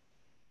ahead.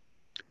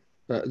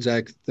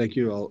 Zach, thank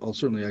you. I'll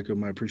certainly echo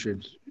my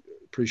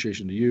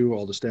appreciation to you,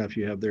 all the staff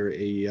you have there at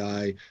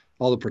AEI,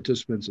 all the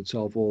participants. It's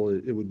helpful.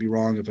 It would be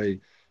wrong if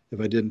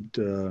I didn't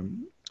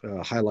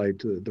highlight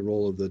the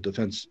role of the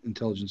Defense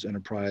Intelligence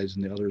Enterprise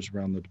and the others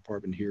around the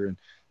department here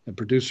and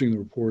producing the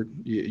report.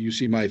 You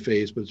see my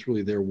face, but it's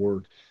really their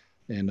work.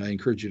 And I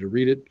encourage you to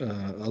read it,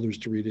 others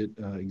to read it,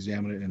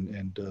 examine it,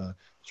 and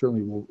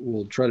certainly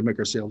we'll try to make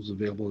ourselves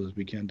available as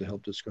we can to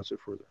help discuss it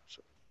further.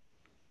 So.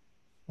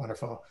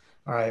 Wonderful.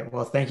 All right.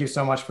 Well, thank you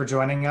so much for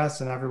joining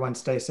us, and everyone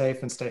stay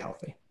safe and stay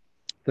healthy.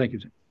 Thank you.